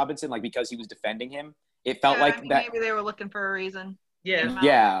Jackie Robinson, like because he was defending him. It felt like I mean, that. Maybe they were looking for a reason.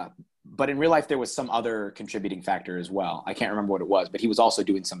 Yeah. But in real life there was some other contributing factor as well. I can't remember what it was, but he was also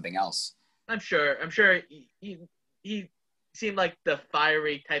doing something else. I'm sure he seemed like the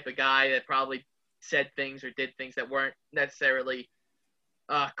fiery type of guy that probably said things or did things that weren't necessarily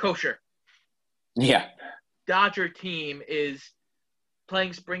kosher. Yeah. Dodger team is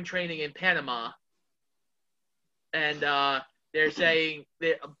playing spring training in Panama, and they're saying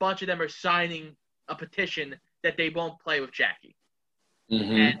that a bunch of them are signing a petition that they won't play with Jackie.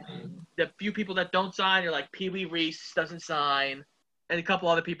 And the few people that don't sign are like Pee Wee Reese doesn't sign, and a couple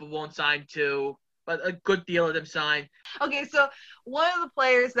other people won't sign too, but a good deal of them signed. Okay, so one of the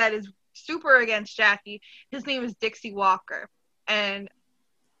players that is super against Jackie, his name is Dixie Walker. And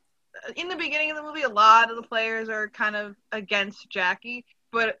in the beginning of the movie, a lot of the players are kind of against Jackie,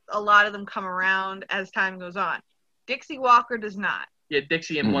 but a lot of them come around as time goes on. Dixie Walker does not. Yeah,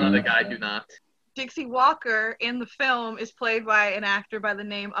 Dixie and one other guy do not. Dixie Walker in the film is played by an actor by the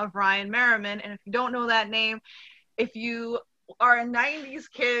name of Ryan Merriman. And if you don't know that name, if you are a 90s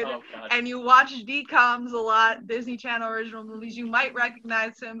kid and you watch DComs a lot, Disney Channel original movies, you might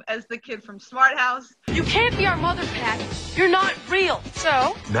recognize him as the kid from Smart House. You can't be our mother, Pat. You're not real.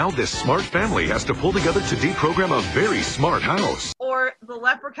 So? Now this smart family has to pull together to deprogram a very smart house. Or the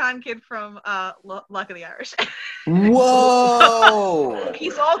leprechaun kid from Luck of the Irish. Whoa!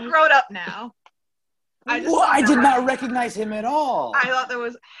 He's all grown up now. I did not recognize him at all. I thought that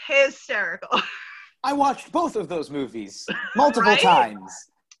was hysterical. I watched both of those movies multiple times.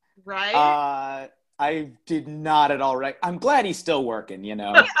 Right? I did not at all. I'm glad he's still working, you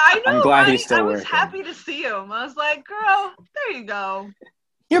know. I know, I'm glad right? he's still working. I was happy to see him. I was like, girl, there you go.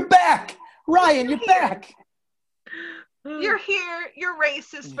 You're back! Ryan, you're back! You're here. You're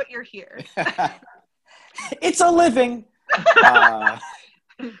racist, but you're here. It's a living.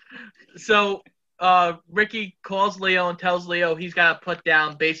 So Ricky calls Leo and tells Leo he's got to put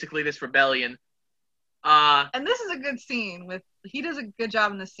down basically this rebellion. And this is a good scene. He does a good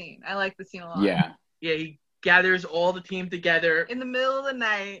job in this scene. I like the scene a lot. Yeah. Yeah, he gathers all the team together in the middle of the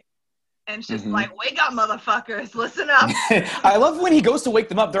night. And it's just like, wake up, motherfuckers. Listen up. I love when he goes to wake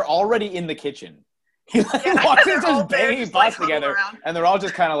them up. They're already in the kitchen. He walks into this banging boss together. And they're all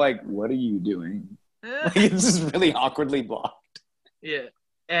just kind of like, what are you doing? Like, it's just really awkwardly blocked. Yeah.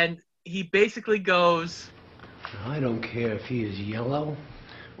 And he basically goes, I don't care if he is yellow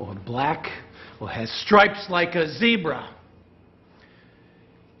or black or has stripes like a zebra.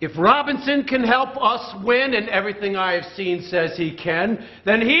 If Robinson can help us win, and everything I have seen says he can,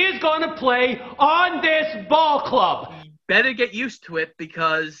 then he is going to play on this ball club. You better get used to it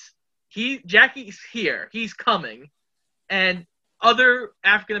because Jackie's here. He's coming. And other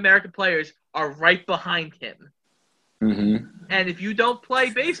African-American players are right behind him. Mm-hmm. And if you don't play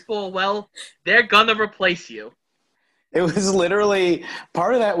baseball well, they're going to replace you. It was literally,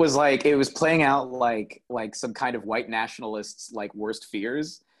 part of that was like, it was playing out like some kind of white nationalists' like worst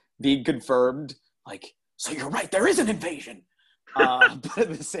fears being confirmed. Like, so you're right, there is an invasion. But at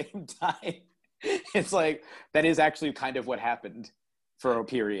the same time, it's like, that is actually kind of what happened for a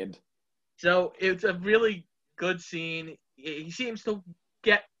period. So it's a really good scene. He seems to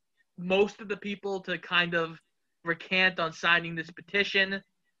get most of the people to kind of recant on signing this petition.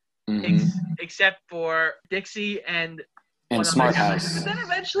 Except for Dixie and Smart House. But then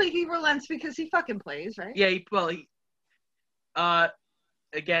eventually he relents because he fucking plays, right? Yeah,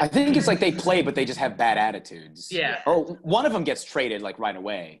 again. I think it's like they play, but they just have bad attitudes. Yeah. Or one of them gets traded like right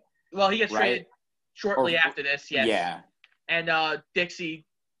away. Well, he gets traded shortly after this, yes. Yeah. And Dixie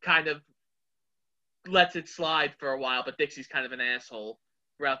kind of lets it slide for a while, but Dixie's kind of an asshole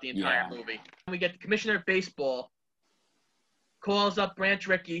throughout the entire movie. We get the Commissioner of Baseball calls up Branch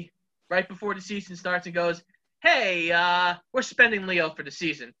Rickey right before the season starts and goes, hey, we're spending Leo for the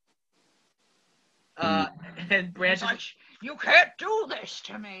season. And Branch is like, you can't do this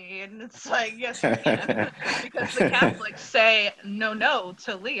to me. And it's like, yes, you can. Because the Catholics say no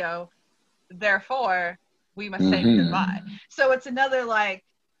to Leo. Therefore, we must say goodbye. So it's another, like,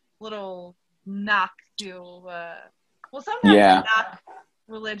 little knock to, well, sometimes they knock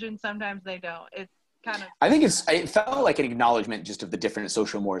religion, sometimes they don't. It's kind of... I think it felt like an acknowledgement just of the different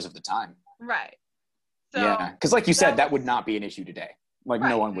social mores of the time. Right. So, yeah, because like you said, that would not be an issue today. Like,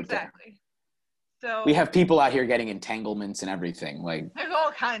 no one would care. So we have people out here getting entanglements and everything. Like, there's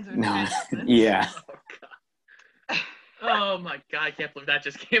all kinds of entanglements. Yeah. Oh my God, I can't believe that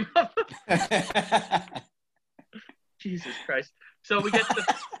just came up. Jesus Christ. So we get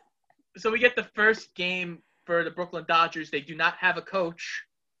the first game for the Brooklyn Dodgers. They do not have a coach,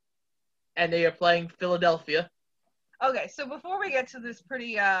 and they are playing Philadelphia. Okay, so before we get to this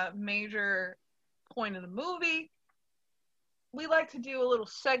pretty major point of the movie, we like to do a little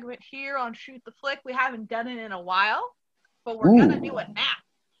segment here on Shoot the Flick. We haven't done it in a while, but we're going to do it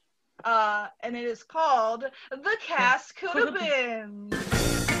now. And it is called The Cast Could Have Been.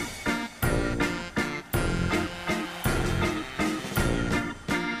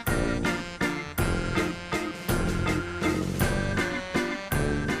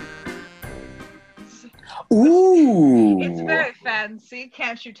 Ooh. It's very fancy,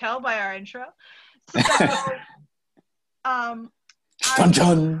 can't you tell by our intro? So,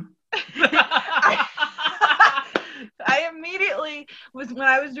 Chun-chun. I immediately when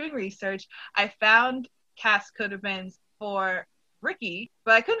I was doing research, I found cast could have been for Ricky,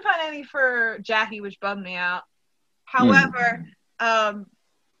 but I couldn't find any for Jackie, which bummed me out. However, I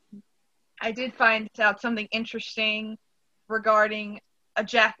did find out something interesting regarding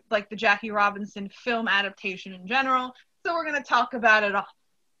the Jackie Robinson film adaptation in general. So we're going to talk about it all.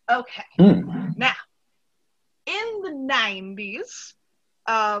 Okay. Now, in the 90s,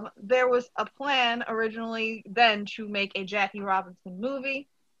 there was a plan originally then to make a Jackie Robinson movie.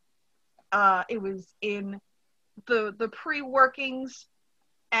 It was in the pre-workings,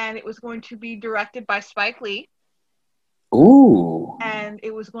 and it was going to be directed by Spike Lee. Ooh. And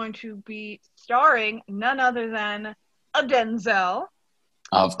it was going to be starring none other than a Denzel.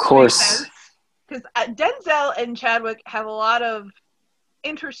 Of course. Because Denzel and Chadwick have a lot of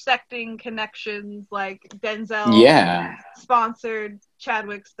intersecting connections. Like Denzel sponsored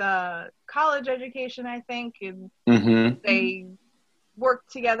Chadwick's college education, I think, and they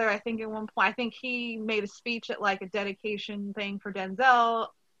worked together, I think, at one point. I think he made a speech at like a dedication thing for Denzel,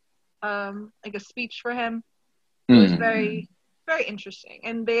 like a speech for him. It was very, very interesting.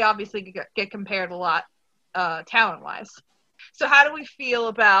 And they obviously get compared a lot talent-wise. So how do we feel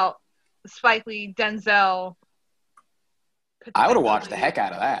about Spike Lee, Denzel? I would have watched the heck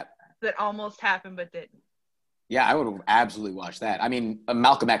out of that. That almost happened but didn't. Yeah, I would have absolutely watched that. I mean,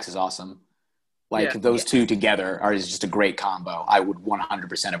 Malcolm X is awesome. Like, those two together is just a great combo. I would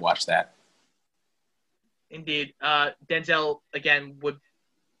 100% have watched that. Indeed. Denzel, again, would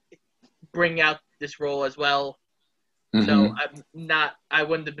bring out this role as well. So I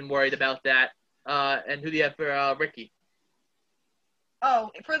wouldn't have been worried about that. And who do you have for Ricky?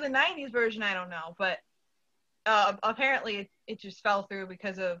 Oh, for the 90s version, I don't know. But apparently it just fell through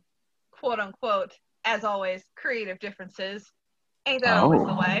because of, quote unquote, as always, creative differences. Ain't that always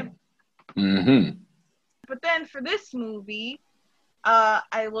the way? But then for this movie,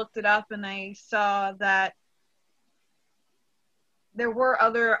 I looked it up and I saw that there were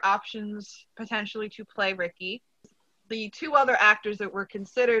other options potentially to play Ricky. The two other actors that were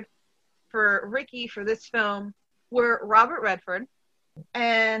considered for Ricky for this film were Robert Redford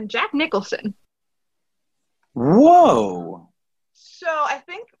and Jack Nicholson. Whoa! So I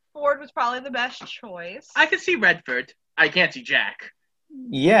think Ford was probably the best choice. I could see Redford. I can't see Jack.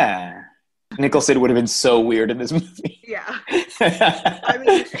 Yeah. Nicholson would have been so weird in this movie. Yeah. I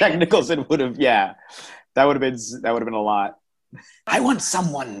mean, Jack Nicholson would have, that would have been a lot. I want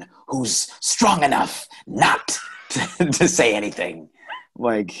someone who's strong enough not to say anything.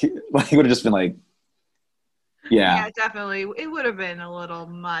 Like he would have just been like, yeah, definitely. It would have been a little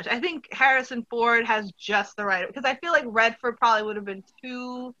much. I think Harrison Ford has just the right, because I feel like Redford probably would have been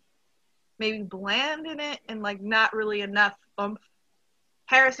too maybe bland in it and like not really enough oomph.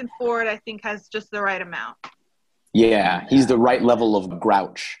 Harrison Ford, I think, has just the right amount. Yeah, he's the right level of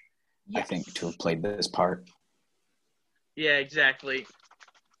grouch, I think, to have played this part. Yeah, exactly.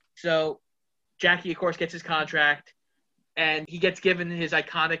 So Jackie, of course, gets his contract, and he gets given his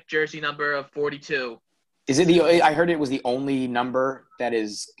iconic jersey number of 42. Is it I heard it was the only number that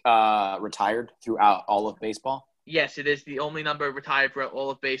is retired throughout all of baseball? Yes, it is the only number retired for all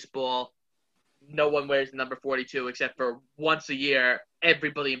of baseball. No one wears the number 42 except for once a year.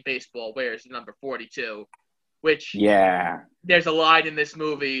 Everybody in baseball wears the number 42, which there's a line in this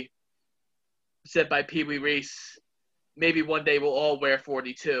movie said by Pee Wee Reese, maybe one day we'll all wear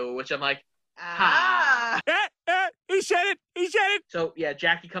 42, which I'm like, he said it. So, yeah,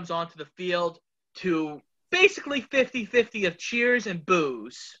 Jackie comes onto the field to basically 50-50 of cheers and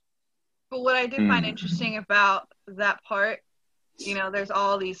boos. But what I did find interesting about that part, there's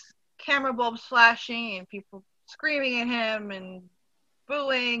all these camera bulbs flashing and people screaming at him and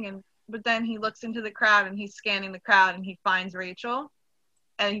booing, but then he looks into the crowd and he's scanning the crowd and he finds Rachel,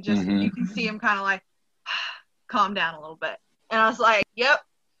 and he just you can see him kind of like calm down a little bit, and I was like, yep,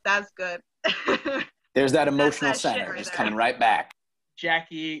 that's good. There's that emotional center just coming right back.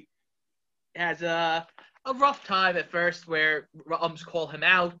 Jackie has a rough time at first where ums call him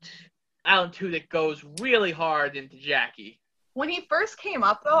out. Alan Tudyk goes really hard into Jackie. When he first came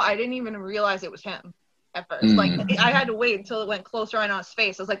up, though, I didn't even realize it was him at first. Like, I had to wait until it went closer on his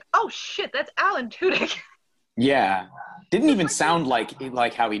face. I was like, oh, shit, that's Alan Tudyk. Yeah. Didn't even sound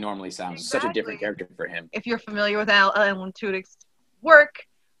like how he normally sounds. Exactly. Such a different character for him. If you're familiar with Alan Tudyk's work,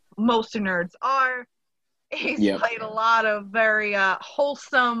 most nerds are. He's played a lot of very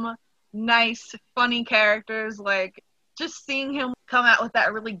wholesome, nice, funny characters. Like, just seeing him come out with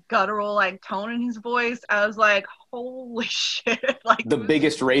that really guttural, like, tone in his voice, I was like, holy shit. Like, the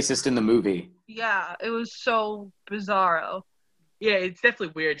biggest racist in the movie. Yeah, it was so bizarro. Yeah, it's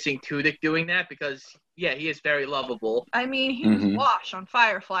definitely weird seeing Tudyk doing that because, yeah, he is very lovable. I mean, he was Wash on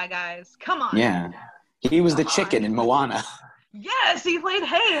Firefly, guys. Come on. Yeah. He was the chicken in Moana. Yes, he played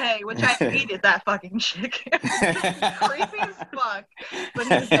Hey, which I hated that fucking chicken. Creepy as fuck, but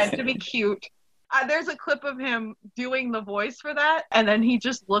he was meant to be cute. There's a clip of him doing the voice for that, and then he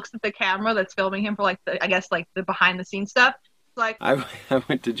just looks at the camera that's filming him for, like, the behind-the-scenes stuff, Like, I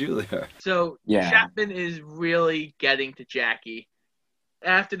went to Juilliard. So Yeah. Chapman is really getting to Jackie.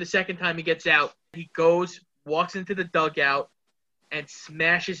 After the second time he gets out, he walks into the dugout, and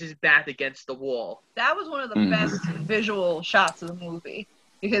smashes his bat against the wall. that was one of the best visual shots of the movie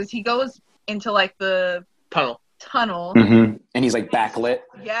because he goes into like the Tunnel. And he's like backlit.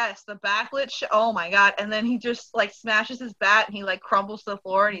 Yes, the backlit. Oh my god! And then he just like smashes his bat and he like crumbles to the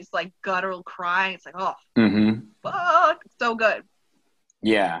floor and he's like guttural crying. It's like, oh, fuck, it's so good.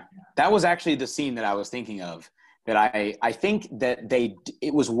 Yeah, that was actually the scene that I was thinking of. That I think that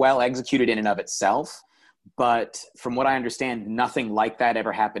it was well executed in and of itself, but from what I understand, nothing like that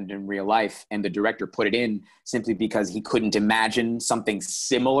ever happened in real life, and the director put it in simply because he couldn't imagine something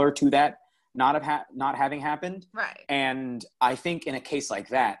similar to that not having happened. Right. And I think in a case like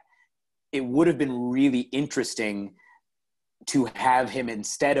that, it would have been really interesting to have him,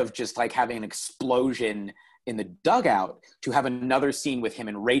 instead of just like having an explosion in the dugout, to have another scene with him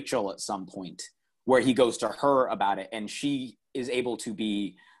and Rachel at some point where he goes to her about it and she is able to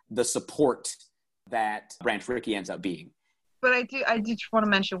be the support that Branch Rickey ends up being. But I did want to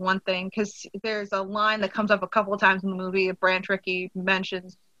mention one thing because there's a line that comes up a couple of times in the movie that Branch Rickey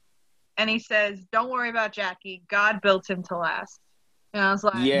mentions. And he says, "Don't worry about Jackie. God built him to last." And I was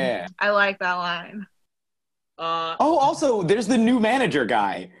like, yeah, I like that line. Also, there's the new manager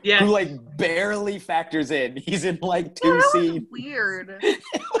guy who like barely factors in. He's in like 2 scenes. Weird. It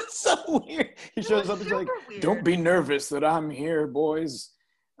was so weird. He shows up and he's like, weird. "Don't be nervous that I'm here, boys.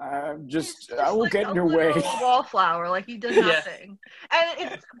 I will like get in your way." Wallflower, like he did nothing.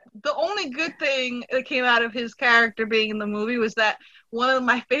 And it's the only good thing that came out of his character being in the movie was that one of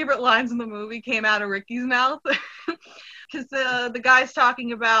my favorite lines in the movie came out of Ricky's mouth because the guy's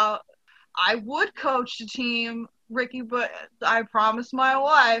talking about, "I would coach the team, Ricky, but I promised my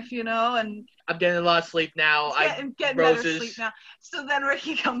wife, you know, and I'm getting a lot of sleep now. I'm getting better sleep now." So then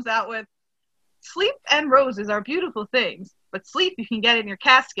Ricky comes out with, "Sleep and roses are beautiful things, but sleep you can get in your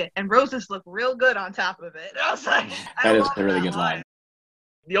casket, and roses look real good on top of it." And I was like, that is a really good line.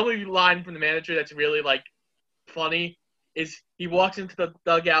 The only line from the manager that's really like funny is he walks into the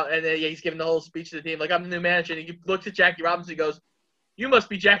dugout and then he's giving the whole speech to the team like, "I'm the new manager," and he looks at Jackie Robinson and goes, "You must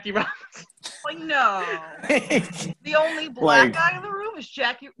be Jackie Robinson." Like, no. The only black guy in the room is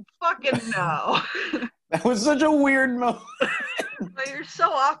Jackie. Fucking no. That was such a weird moment. But you're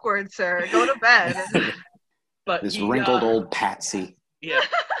so awkward, sir. Go to bed. But this wrinkled old Patsy. Yeah.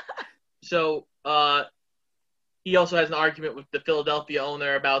 So he also has an argument with the Philadelphia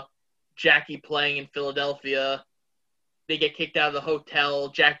owner about Jackie playing in Philadelphia. They get kicked out of the hotel.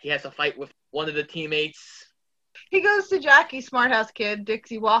 Jackie has a fight with one of the teammates. He goes to Jackie, smart house kid,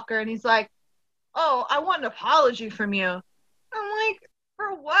 Dixie Walker, and he's like, "Oh, I want an apology from you." I'm like,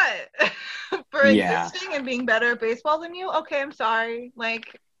 "For what?" For existing and being better at baseball than you? Okay, I'm sorry.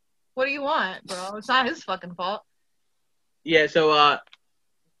 Like, what do you want, bro? It's not his fucking fault. Yeah, so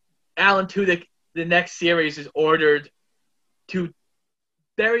Alan Tudyk, the next series, is ordered to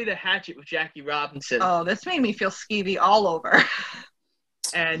bury the hatchet with Jackie Robinson. Oh, this made me feel skeevy all over.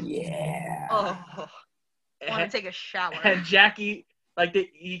 And I want to take a shower. And Jackie,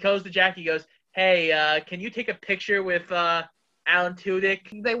 he goes to Jackie, goes, "Hey, can you take a picture with Alan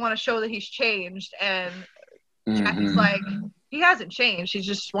Tudyk?" They want to show that he's changed, and Jackie's like, "He hasn't changed. He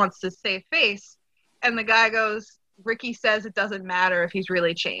just wants to save face." And the guy goes, "Ricky says it doesn't matter if he's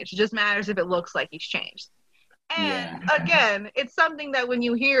really changed. It just matters if it looks like he's changed." And again, it's something that when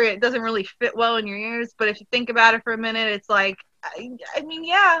you hear it, it doesn't really fit well in your ears. But if you think about it for a minute, it's like, I mean,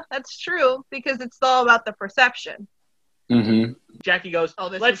 yeah, that's true because it's all about the perception. Jackie goes,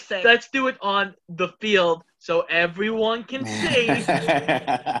 let's do it on the field so everyone can see."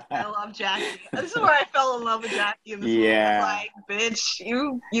 I love Jackie. This is where I fell in love with Jackie in this movie. Like, bitch,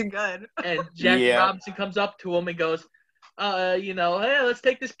 you're good. And Jackie Robinson comes up to him and goes, "Hey, let's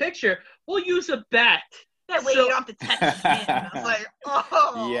take this picture. We'll use a bat. That way you don't have to touch his skin." I was like,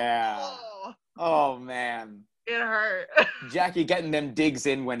 oh. Yeah. Oh, man. It hurt. Jackie getting them digs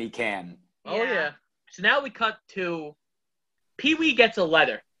in when he can. Oh, yeah. So now we cut to Pee-wee gets a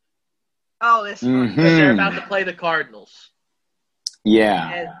letter. Oh, this one. They're about to play the Cardinals.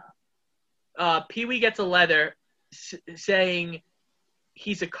 Yeah. And Pee-wee gets a letter saying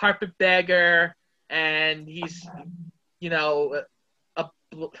he's a carpetbagger and he's,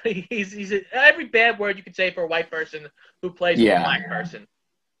 he's every bad word you could say for a white person who plays for a black person.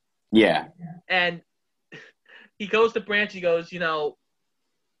 Yeah. And he goes to Branch, he goes,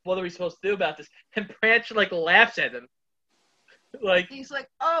 "What are we supposed to do about this?" And Branch, laughs at him. He's like,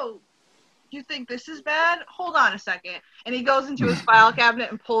 "Oh, you think this is bad? Hold on a second." And he goes into his file cabinet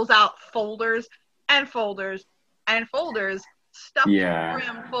and pulls out folders and folders and folders stuffed Yeah.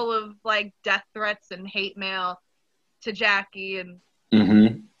 program full of like death threats and hate mail to Jackie, and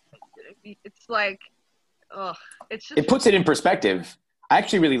it's like, ugh, it's just. It puts it in perspective. I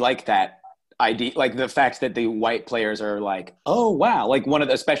actually really like that idea, like the fact that the white players are like, oh wow, like one of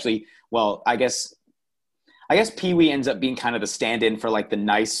the, especially, well, I guess Pee-wee ends up being kind of the stand-in for like the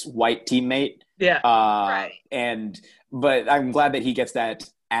nice white teammate. Yeah. Right. But I'm glad that he gets that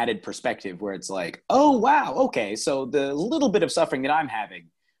added perspective where it's like, oh wow, okay, so the little bit of suffering that I'm having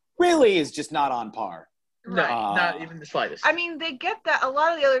really is just not on par. No, not even the slightest. I mean, they get that. A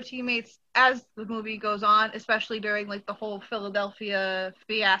lot of the other teammates, as the movie goes on, especially during like the whole Philadelphia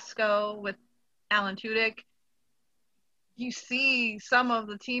fiasco with Alan Tudyk, you see some of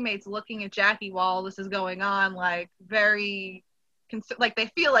the teammates looking at Jackie while this is going on, like very, like they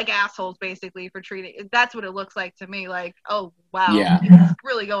feel like assholes basically for treating. That's what it looks like to me. Like, oh wow, he's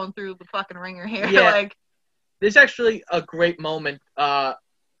really going through the fucking ringer here. Yeah. Like, there's actually a great moment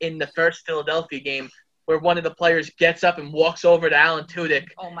in the first Philadelphia game where one of the players gets up and walks over to Alan Tudyk.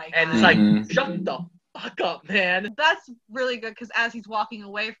 Oh my God. And it's like, shut the fuck up, man. That's really good because as he's walking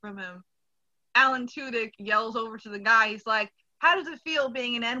away from him, Alan Tudyk yells over to the guy. He's like, how does it feel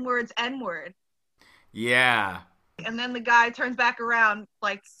being an N-word's N-word? Yeah. And then the guy turns back around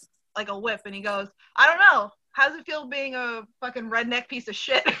like a whip and he goes, I don't know. How does it feel being a fucking redneck piece of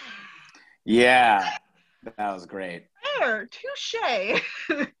shit? Yeah. That was great. There, touche.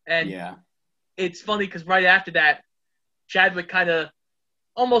 And yeah. It's funny because right after that, Chadwick kind of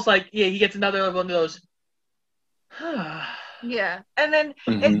almost like, he gets another one of those. Yeah. And then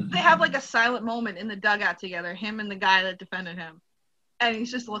they have like a silent moment in the dugout together, him and the guy that defended him. And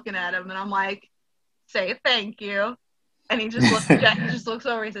he's just looking at him and I'm like, say thank you. And he just looks Jackie just looks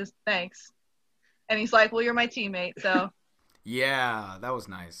over and he says, thanks. And he's like, well, you're my teammate, so. Yeah, that was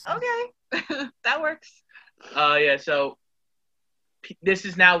nice. Okay. That works. Yeah, so this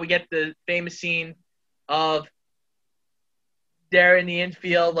is now we get the famous scene of they're in the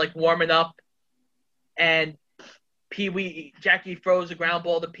infield, like warming up, and Jackie throws a ground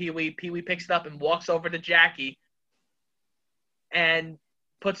ball to Pee-wee. Pee-wee picks it up and walks over to Jackie and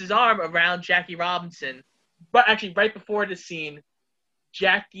puts his arm around Jackie Robinson. But actually, right before the scene,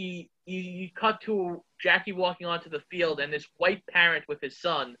 Jackie, you cut to Jackie walking onto the field and this white parent with his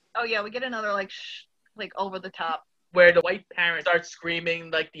son. Oh yeah, we get another like over the top. Where the white parent starts screaming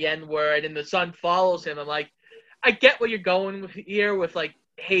like the N-word and the son follows him. I'm like, I get what you're going with here with like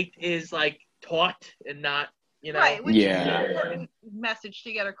hate is like taught and not, Right, which is an important message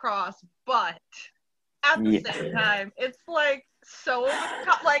to get across, but at the same time, it's like so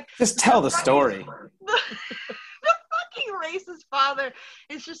like just tell the story. The fucking racist father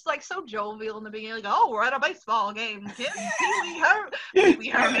is just like so jovial in the beginning, like, oh, we're at a baseball game. Pee-wee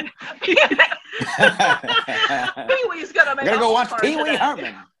Herman. Pee-wee's gonna make go watch Pee-wee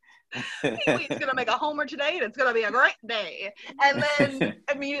Herman. Pee-wee's gonna make a homer today, and it's gonna be a great day. And then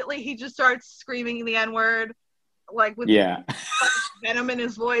immediately he just starts screaming the N-word, like with venom in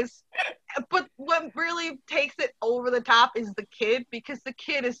his voice. But what really takes it over the top is the kid, because the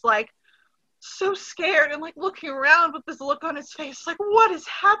kid is like so scared and like looking around with this look on his face, like, what is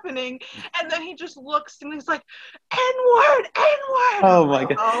happening? And then he just looks and he's like, N-word, N-word. Oh my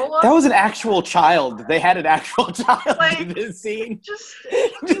God. Oh, that was an actual child. They had an actual child like, in this scene. Just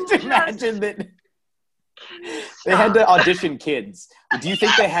imagine that they had to audition kids. Do you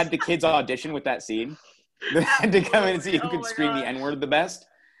think they had the kids audition with that scene? They had to come in and see who could scream the N-word the best?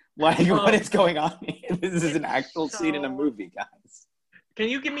 Like, what is going on here? This is an actual scene in a movie, guys. Can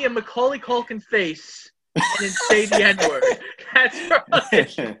you give me a Macaulay Culkin face and then say the N-word?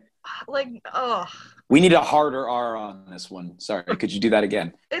 That's right. Like, oh. We need a harder R on this one. Sorry, could you do that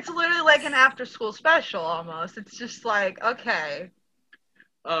again? It's literally like an after-school special almost. It's just like, okay.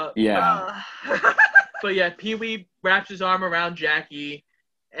 But yeah, Pee-wee wraps his arm around Jackie,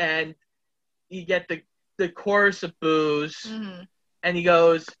 and you get the chorus of boos, and he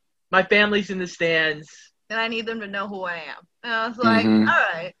goes, my family's in the stands. And I need them to know who I am. And I was like, all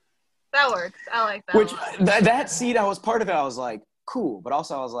right, that works. I like that. Which, that scene, I was part of it. I was like, cool. But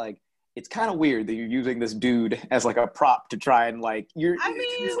also I was like, it's kind of weird that you're using this dude as like a prop to try and like, it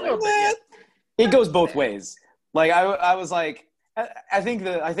goes both ways. Like, I was like, I think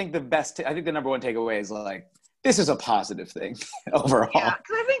the number one takeaway is like, this is a positive thing overall. Yeah,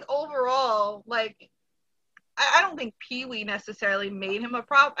 because I think overall, like, I don't think Pee-wee necessarily made him a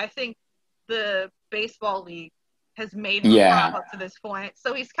prop. I think the baseball league has made him a prop up to this point.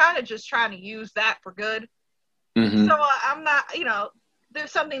 So he's kind of just trying to use that for good. So I'm not,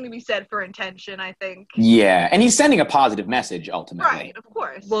 there's something to be said for intention, I think. Yeah, and he's sending a positive message ultimately. Right, of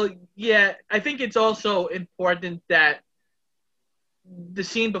course. Well, yeah, I think it's also important that the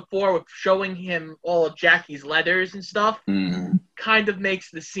scene before with showing him all of Jackie's letters and stuff kind of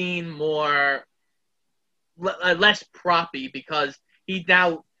makes the scene more less proppy, because he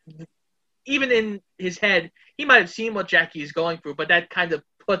now, even in his head, he might have seen what Jackie is going through, but that kind of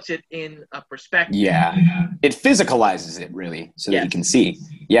puts it in a perspective. Yeah. It physicalizes it, really, so that you can see.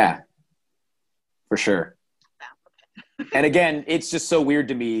 Yeah. For sure. And again, it's just so weird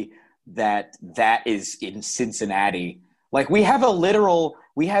to me that is in Cincinnati. Like, we have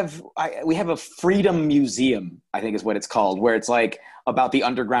a Freedom Museum, I think is what it's called, where it's like about the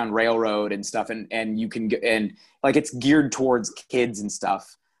Underground Railroad and stuff, and you can get, and like it's geared towards kids and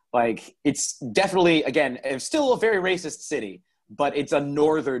stuff. Like, it's definitely, again, it's still a very racist city, but it's a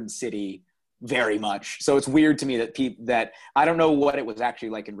northern city very much. So it's weird to me that I don't know what it was actually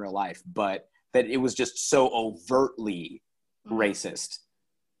like in real life, but that it was just so overtly racist.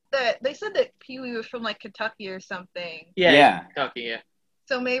 They said that Pee-wee was from like Kentucky or something. Yeah. Kentucky, yeah.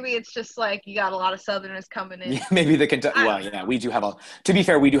 So maybe it's just like you got a lot of Southerners coming in. Yeah, maybe the Kentucky. Well, yeah, we do have to be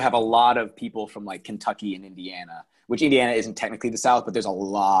fair, we do have a lot of people from like Kentucky and Indiana, which Indiana isn't technically the South, but there's a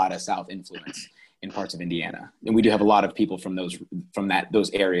lot of South influence in parts of Indiana, and we do have a lot of people from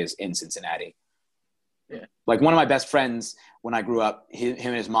those areas in Cincinnati. Yeah. Like, one of my best friends when I grew up, him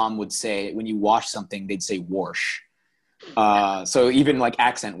and his mom would say, when you wash something, they'd say wash. So even like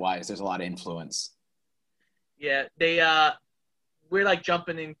accent wise, there's a lot of influence. Yeah, we're like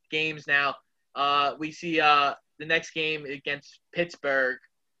jumping in games now. We see the next game against Pittsburgh.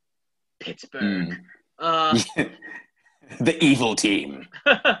 The evil team.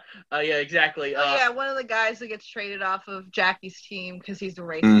 Yeah, exactly. One of the guys that gets traded off of Jackie's team because he's a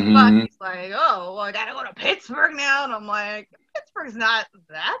racist fuck. He's like, oh, well, I gotta go to Pittsburgh now, and I'm like, Pittsburgh's not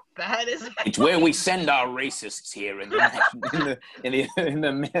that bad, is it? It's where we send our racists here in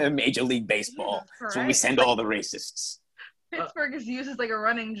the Major League Baseball. That's where we send all the racists. Pittsburgh is used as like a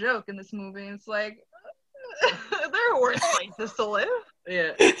running joke in this movie. It's like, there are worse places to live.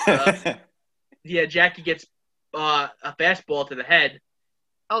 Yeah. Yeah, Jackie gets a fastball to the head.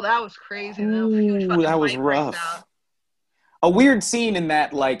 Oh, that was crazy. That was rough. A weird scene in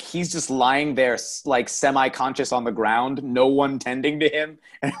that, like, he's just lying there, like, semi-conscious on the ground, no one tending to him,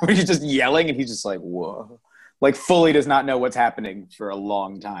 and he's just yelling, and he's just like, whoa. Like, fully does not know what's happening for a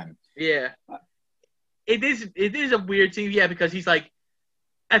long time. Yeah. It is a weird scene, yeah, because he's like,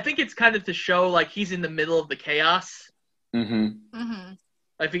 I think it's kind of to show, like, he's in the middle of the chaos.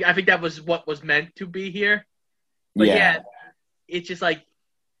 I think that was what was meant to be here. But yeah it's just like,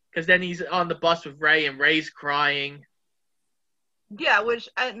 because then he's on the bus with Ray, and Ray's crying. Yeah, which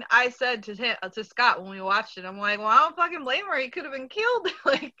I said to Scott when we watched it, I'm like, well, I don't fucking blame her. He could have been killed,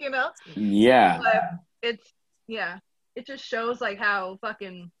 like, you know. Yeah. But it just shows like how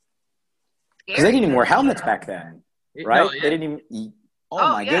fucking scary. Because they didn't even wear helmets back then, right? No, yeah. They didn't even.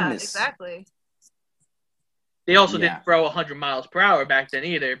 Oh my goodness. Exactly. They also didn't throw 100 miles per hour back then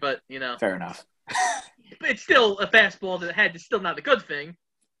either, but you know. Fair enough. It's still a fastball to the head. It's still not a good thing.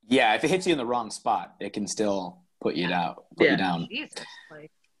 Yeah, if it hits you in the wrong spot, it can still put you down. You down. Jesus.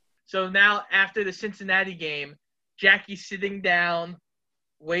 So now, after the Cincinnati game, Jackie's sitting down,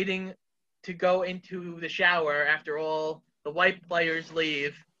 waiting to go into the shower after all the white players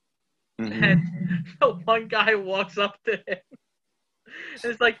leave. And the one guy walks up to him.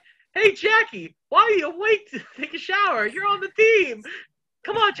 And it's like, hey, Jackie, why are you awake to take a shower? You're on the team.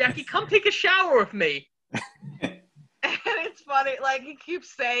 Come on, Jackie, come take a shower with me. And it's funny, like, he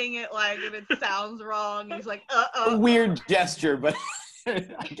keeps saying it like if it sounds wrong. He's like, A weird gesture, but I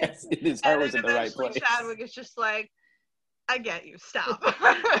guess his heart was in the right place. Chadwick is just like, I get you, stop.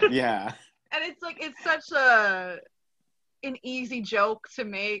 Yeah. And it's like, it's such an easy joke to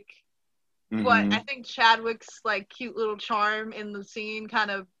make. But I think Chadwick's, like, cute little charm in the scene kind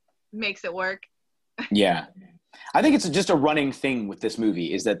of makes it work. Yeah. I think it's just a running thing with this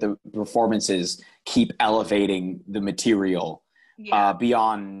movie is that the performances keep elevating the material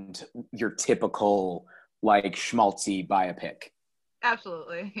beyond your typical, like, schmaltzy biopic.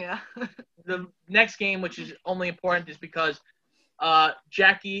 Absolutely, yeah. The next game, which is only important, is because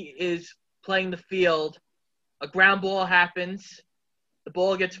Jackie is playing the field. A ground ball happens. The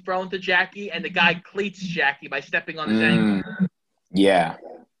ball gets thrown to Jackie, and the guy cleats Jackie by stepping on his ankle. Yeah.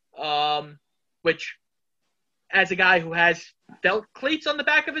 Which, as a guy who has felt cleats on the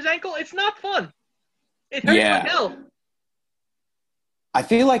back of his ankle, it's not fun. It hurts like hell. I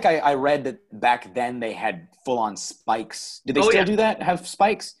feel like I read that back then they had full-on spikes. Did they still do that? Have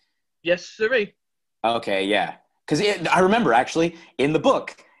spikes? Yes, sirree. Okay, yeah. Because I remember, actually, in the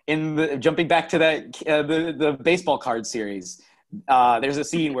book, jumping back to that the baseball card series, there's a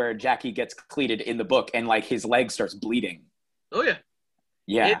scene where Jackie gets cleated in the book, and, like, his leg starts bleeding. Oh, yeah.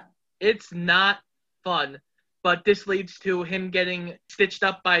 Yeah. It's not fun. But this leads to him getting stitched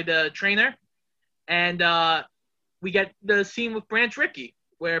up by the trainer. And we get the scene with Branch Rickey,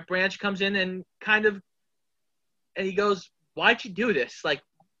 where Branch comes in and and he goes, "Why'd you do this? Like,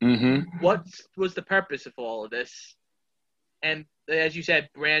 what was the purpose of all of this?" And as you said,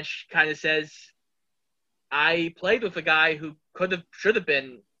 Branch kind of says, "I played with a guy who should have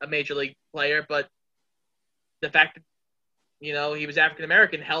been a major league player, but the fact that, you know, he was African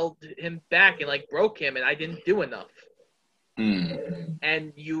American held him back and like broke him, and I didn't do enough.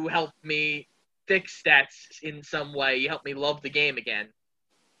 And you helped me fix that in some way. You helped me love the game again."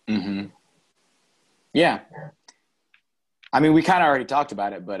 Yeah. I mean, we kind of already talked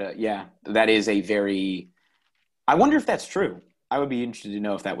about it, but yeah, that is a very. I wonder if that's true. I would be interested to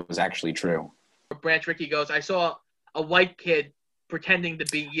know if that was actually true. Branch Rickey goes, "I saw a white kid pretending to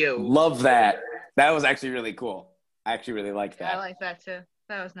be you." Love that. That was actually really cool. I actually really liked that. I like that too.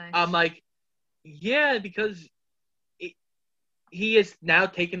 That was nice. I'm like, yeah, because he is now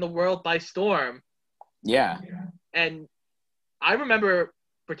taking the world by storm. Yeah. And I remember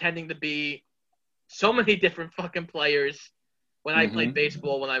pretending to be so many different fucking players when I played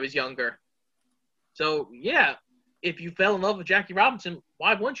baseball when I was younger. So, yeah, if you fell in love with Jackie Robinson,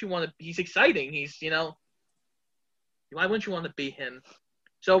 why wouldn't you want to? He's exciting. He's, you know, why wouldn't you want to be him?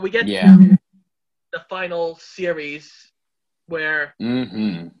 So we get the final series where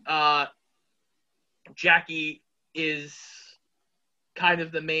Jackie is kind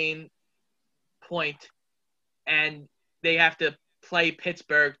of the main point, and they have to play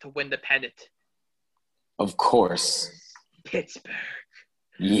Pittsburgh to win the pennant. Of course. Pittsburgh.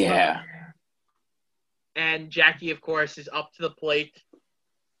 Yeah. And Jackie, of course, is up to the plate.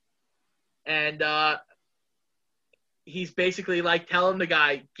 And he's basically like telling the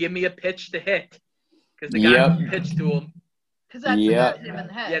guy, "Give me a pitch to hit." Because the guy pitched to him. Because that's the guy who hit him in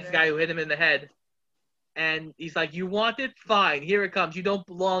the head. Yeah, it's the guy who hit him in the head. And he's like, "You want it? Fine. Here it comes. You don't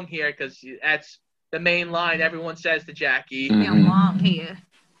belong here," because that's the main line everyone says to Jackie. You don't belong here.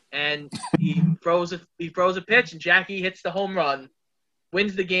 And he throws a pitch, and Jackie hits the home run,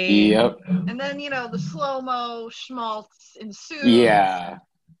 wins the game. And then, you know, the slow-mo schmaltz ensues. Yeah.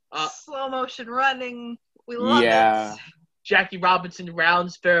 Slow motion running. We love it. Jackie Robinson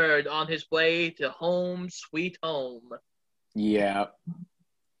rounds third on his way to home, sweet home. Yeah.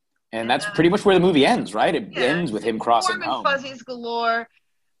 And that's pretty much where the movie ends, right? It ends with him crossing home. Fuzzies galore.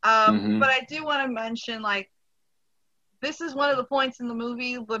 But I do want to mention, like, this is one of the points in the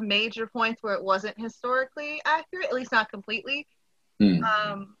movie, the major points where it wasn't historically accurate, at least not completely.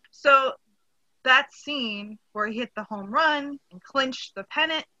 So that scene where he hit the home run and clinched the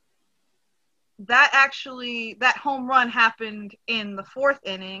pennant, that home run happened in the fourth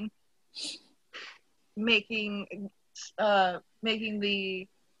inning, making the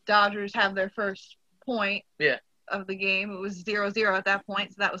Dodgers have their first point of the game. It was 0-0 at that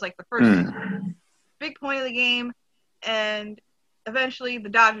point, so that was like the first big point of the game. And eventually the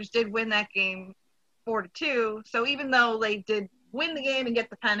Dodgers did win that game 4-2. So even though they did win the game and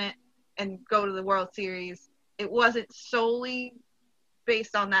get the pennant and go to the World Series, it wasn't solely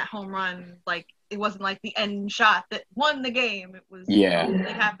based on that home run. Like, it wasn't like the end shot that won the game. It was,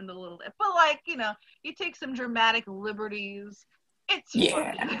 it happened a little bit. But, like, you know, you take some dramatic liberties. It's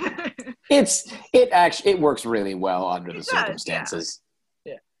fun. It works really well under the circumstances.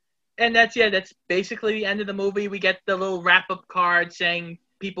 Yeah. And that's basically the end of the movie. We get the little wrap-up card saying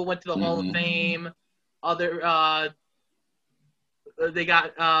people went to the Hall of Fame. They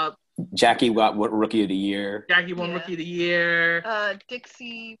got Jackie got Rookie of the Year. Jackie won Rookie of the Year.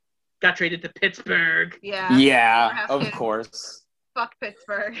 Dixie got traded to Pittsburgh. Yeah, of course. Fuck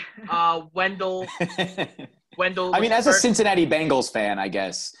Pittsburgh. Wendell. I mean, as a Cincinnati Bengals fan, I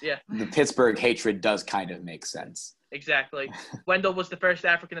guess the Pittsburgh hatred does kind of make sense. Exactly. Wendell was the first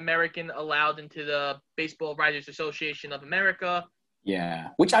African American allowed into the Baseball Writers Association of America. Yeah,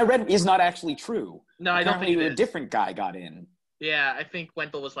 which I read is not actually true. No, I don't think it is. A different guy got in. Yeah, I think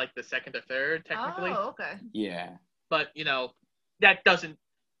Wendell was like the second or third, technically. Oh, okay. Yeah. But, you know, that doesn't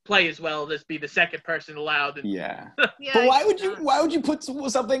play as well as be the second person allowed. Yeah. But why would you put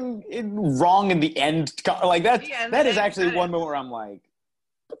something wrong in the end? Like, that is actually one moment where I'm like,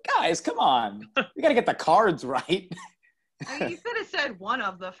 but guys, come on. We got to get the cards right. I mean, you could have said one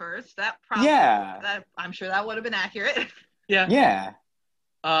of the first. That probably, I'm sure that would have been accurate. Yeah.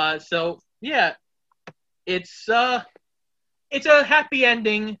 Yeah. So, yeah. It's a happy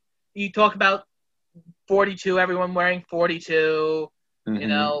ending. You talk about 42, everyone wearing 42. You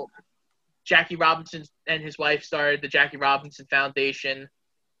know, Jackie Robinson and his wife started the Jackie Robinson Foundation.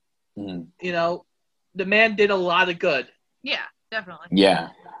 You know, the man did a lot of good. Yeah. Definitely. Yeah.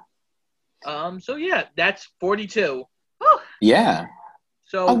 So yeah, that's 42. Whew. Yeah.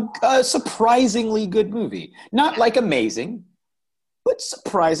 So a surprisingly good movie. Not like amazing, but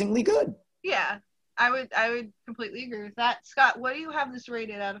surprisingly good. Yeah. I would completely agree with that. Scott, what do you have this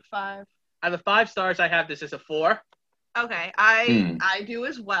rated out of 5? out of 5 stars, I have this as a 4. Okay, I do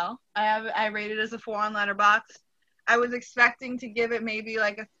as well. I rate it as a 4 on Letterboxd. I was expecting to give it maybe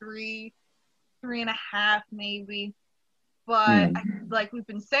like a 3.5 maybe, but like we've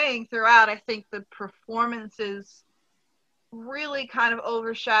been saying throughout, I think the performances really kind of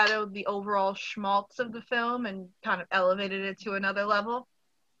overshadowed the overall schmaltz of the film and kind of elevated it to another level.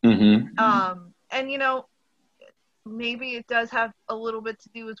 And you know, maybe it does have a little bit to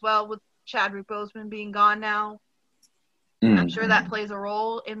do as well with Chadwick Boseman being gone now. I'm sure that plays a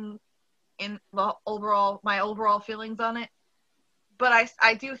role in the my overall feelings on it. But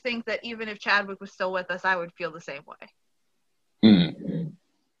I do think that even if Chadwick was still with us, I would feel the same way.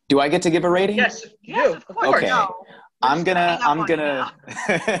 Do I get to give a rating? Yes, of course. Okay. No. I'm gonna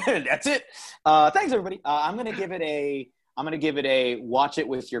that's it. Thanks everybody. I'm gonna give it a watch it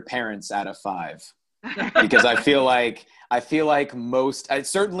with your parents out of 5. Because I feel like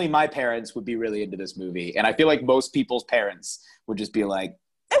certainly my parents would be really into this movie, and I feel like most people's parents would just be like,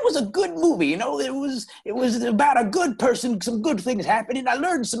 it was a good movie, you know, it was about a good person, some good things happened, and I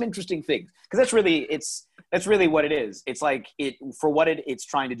learned some interesting things. Because that's really what it is. It's like for what it's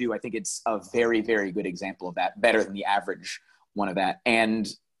trying to do. I think it's a very, very good example of that, better than the average one of that. And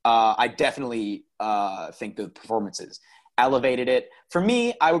I definitely think the performances elevated it. For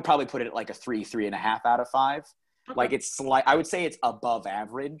me, I would probably put it at like a 3.5 out of 5. Okay. Like I would say it's above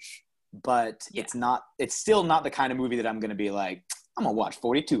average, but it's still not the kind of movie that I'm going to be like, I'm going to watch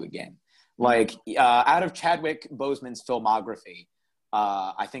 42 again. Like out of Chadwick Boseman's filmography,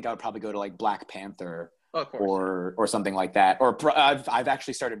 I think I would probably go to like Black Panther or something like that. Or I've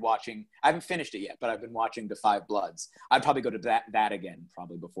actually started watching, I haven't finished it yet, but I've been watching The Five Bloods. I'd probably go to that again,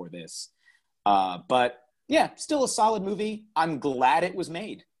 probably before this. But yeah, still a solid movie. I'm glad it was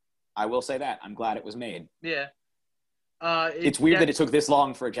made. I will say that. I'm glad it was made. Yeah. It's weird that it took this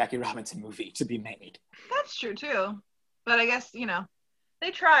long for a Jackie Robinson movie to be made. That's true, too. But I guess, you know,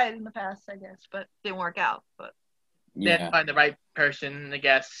 they tried in the past, I guess, but didn't work out. But they had to find the right person, I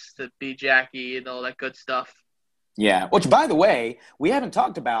guess, to be Jackie and all that good stuff. Yeah. Which, by the way, we haven't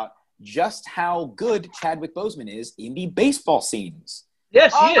talked about just how good Chadwick Boseman is in the baseball scenes.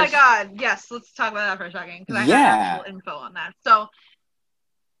 Yes, oh my God! Yes, let's talk about that for a second because I have actual info on that. So,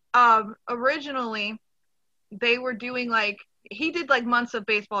 originally, they were doing he did months of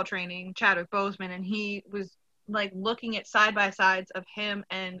baseball training, Chadwick Boseman, and he was looking at side by sides of him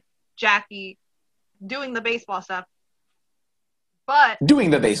and Jackie doing the baseball stuff. But doing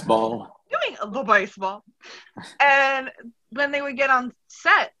the baseball, and when they would get on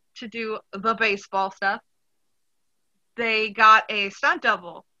set to do the baseball stuff, they got a stunt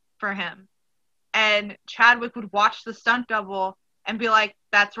double for him, and Chadwick would watch the stunt double and be like,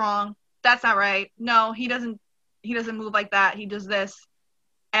 that's wrong, that's not right, no, he doesn't move like that, he does this.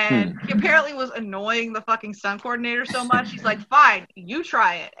 And he apparently was annoying the fucking stunt coordinator so much, he's like, fine, you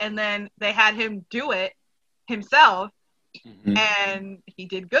try it. And then they had him do it himself, and he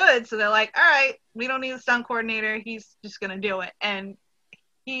did good, so they're like, all right, we don't need a stunt coordinator, he's just gonna do it. And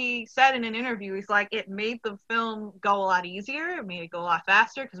he said in an interview, he's like, it made the film go a lot easier. It made it go a lot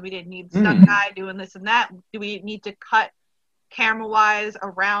faster because we didn't need the stunt guy doing this and that. Do we need to cut camera-wise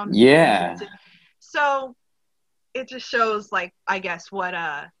around? Yeah. So it just shows, I guess, what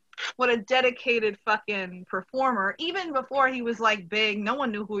a dedicated fucking performer. Even before he was, big, no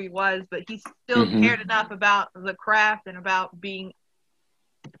one knew who he was, but he still cared enough about the craft and about being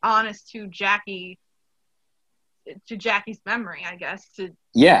honest to Jackie's memory, I guess. To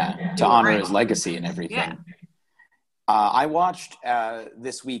honor his legacy and everything. Yeah. I watched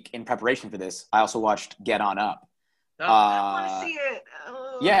this week in preparation for this. I also watched Get On Up. I want to see it.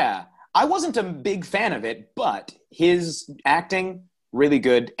 Yeah, I wasn't a big fan of it, but his acting really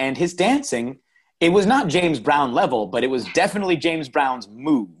good, and his dancing. It was not James Brown level, but it was definitely James Brown's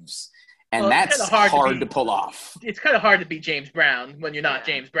moves, and that's hard to pull off. It's kind of hard to be James Brown when you're not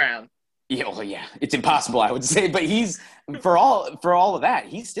James Brown. Yeah, it's impossible, I would say. But he's for all of that,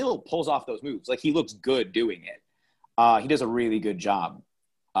 he still pulls off those moves. He looks good doing it. He does a really good job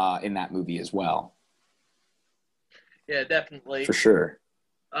in that movie as well. Yeah, definitely. For sure.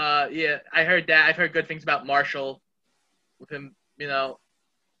 Yeah, I heard that. I've heard good things about Marshall with him. You know,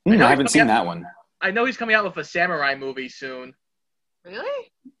 I haven't seen that one. I know he's coming out with a samurai movie soon.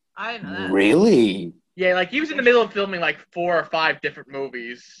 Really? I didn't know that. Really? Yeah, he was in the middle of filming 4 or 5 different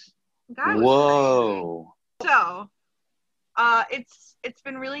movies. Whoa. So, It's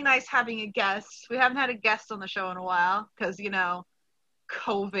been really nice having a guest. We haven't had a guest on the show in a while because,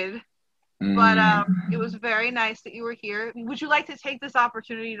 COVID. But it was very nice that you were here. Would you like to take this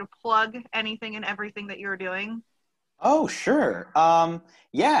opportunity to plug anything and everything that you're doing? Oh, sure.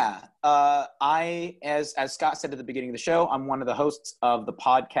 Yeah. I, as Scott said at the beginning of the show, I'm one of the hosts of the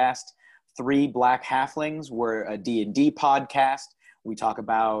podcast Three Black Halflings. We're a D&D podcast. We talk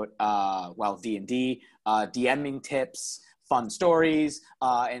about, D&D, DMing tips, fun stories,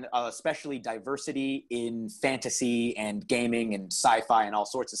 and especially diversity in fantasy and gaming and sci-fi and all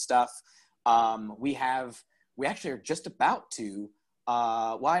sorts of stuff. We actually are just about to,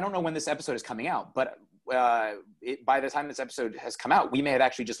 I don't know when this episode is coming out, but by the time this episode has come out, we may have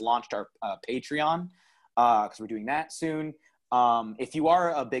actually just launched our Patreon, because we're doing that soon. If you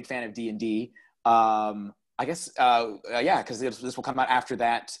are a big fan of D&D, I guess, because this will come out after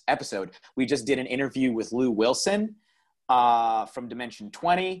that episode. We just did an interview with Lou Wilson from Dimension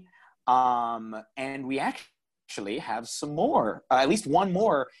 20, and we actually have some more, at least one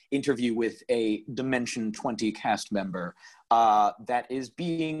more interview with a Dimension 20 cast member that is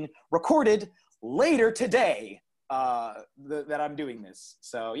being recorded later today that I'm doing this.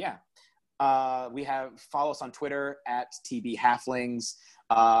 So yeah, follow us on Twitter at TB Halflings.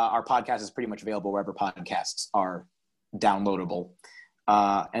 Our podcast is pretty much available wherever podcasts are downloadable.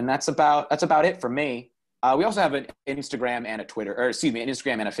 And that's about it for me. We also have an Instagram and a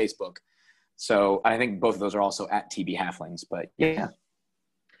Instagram and a Facebook. So I think both of those are also at TB Halflings, but yeah.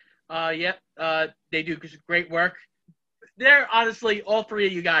 They do great work. They're honestly, all three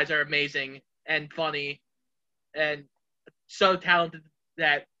of you guys are amazing and funny and so talented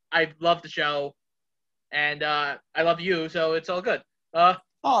that I love the show and I love you, so it's all good.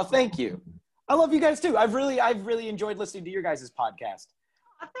 Oh, thank you. I love you guys too. I've really enjoyed listening to your guys' podcast.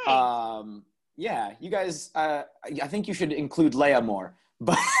 Oh, thanks. Yeah, you guys, I think you should include Leia more.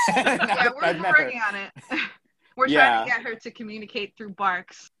 But yeah, we're working on it. We're trying to get her to communicate through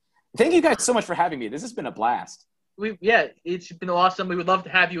barks. Thank you guys so much for having me. This has been a blast. It's been awesome. We would love to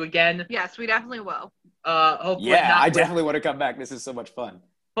have you again. Yes, we definitely will. Hopefully I definitely want to come back. This is so much fun.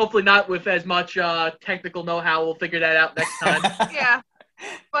 Hopefully not with as much technical know-how. We'll figure that out next time. Yeah.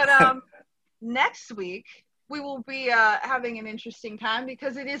 But next week, we will be having an interesting time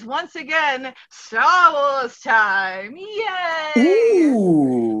because it is once again Star Wars time. Yay!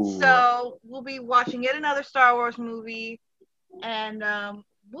 Ooh. So we'll be watching yet another Star Wars movie, and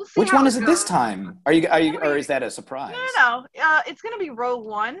we'll see. Which one is it this time? Are you, or is that a surprise? No. It's going to be Rogue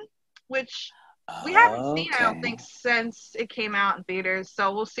One, which we haven't seen, I don't think, since it came out in theaters.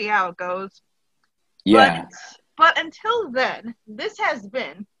 So we'll see how it goes. Yeah. But until then, this has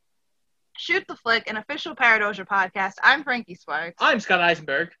been Shoot the Flick, an official Paradoja podcast. I'm Frankie Sparks. I'm Scott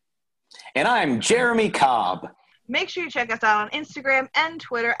Eisenberg. And I'm Jeremy Cobb. Make sure you check us out on Instagram and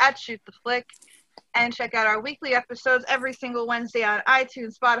Twitter at Shoot the Flick. And check out our weekly episodes every single Wednesday on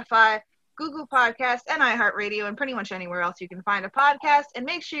iTunes, Spotify, Google Podcasts, and iHeartRadio, and pretty much anywhere else you can find a podcast. And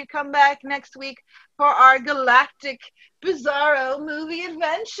make sure you come back next week for our Galactic Bizarro movie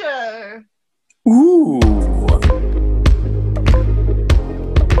adventure. Ooh.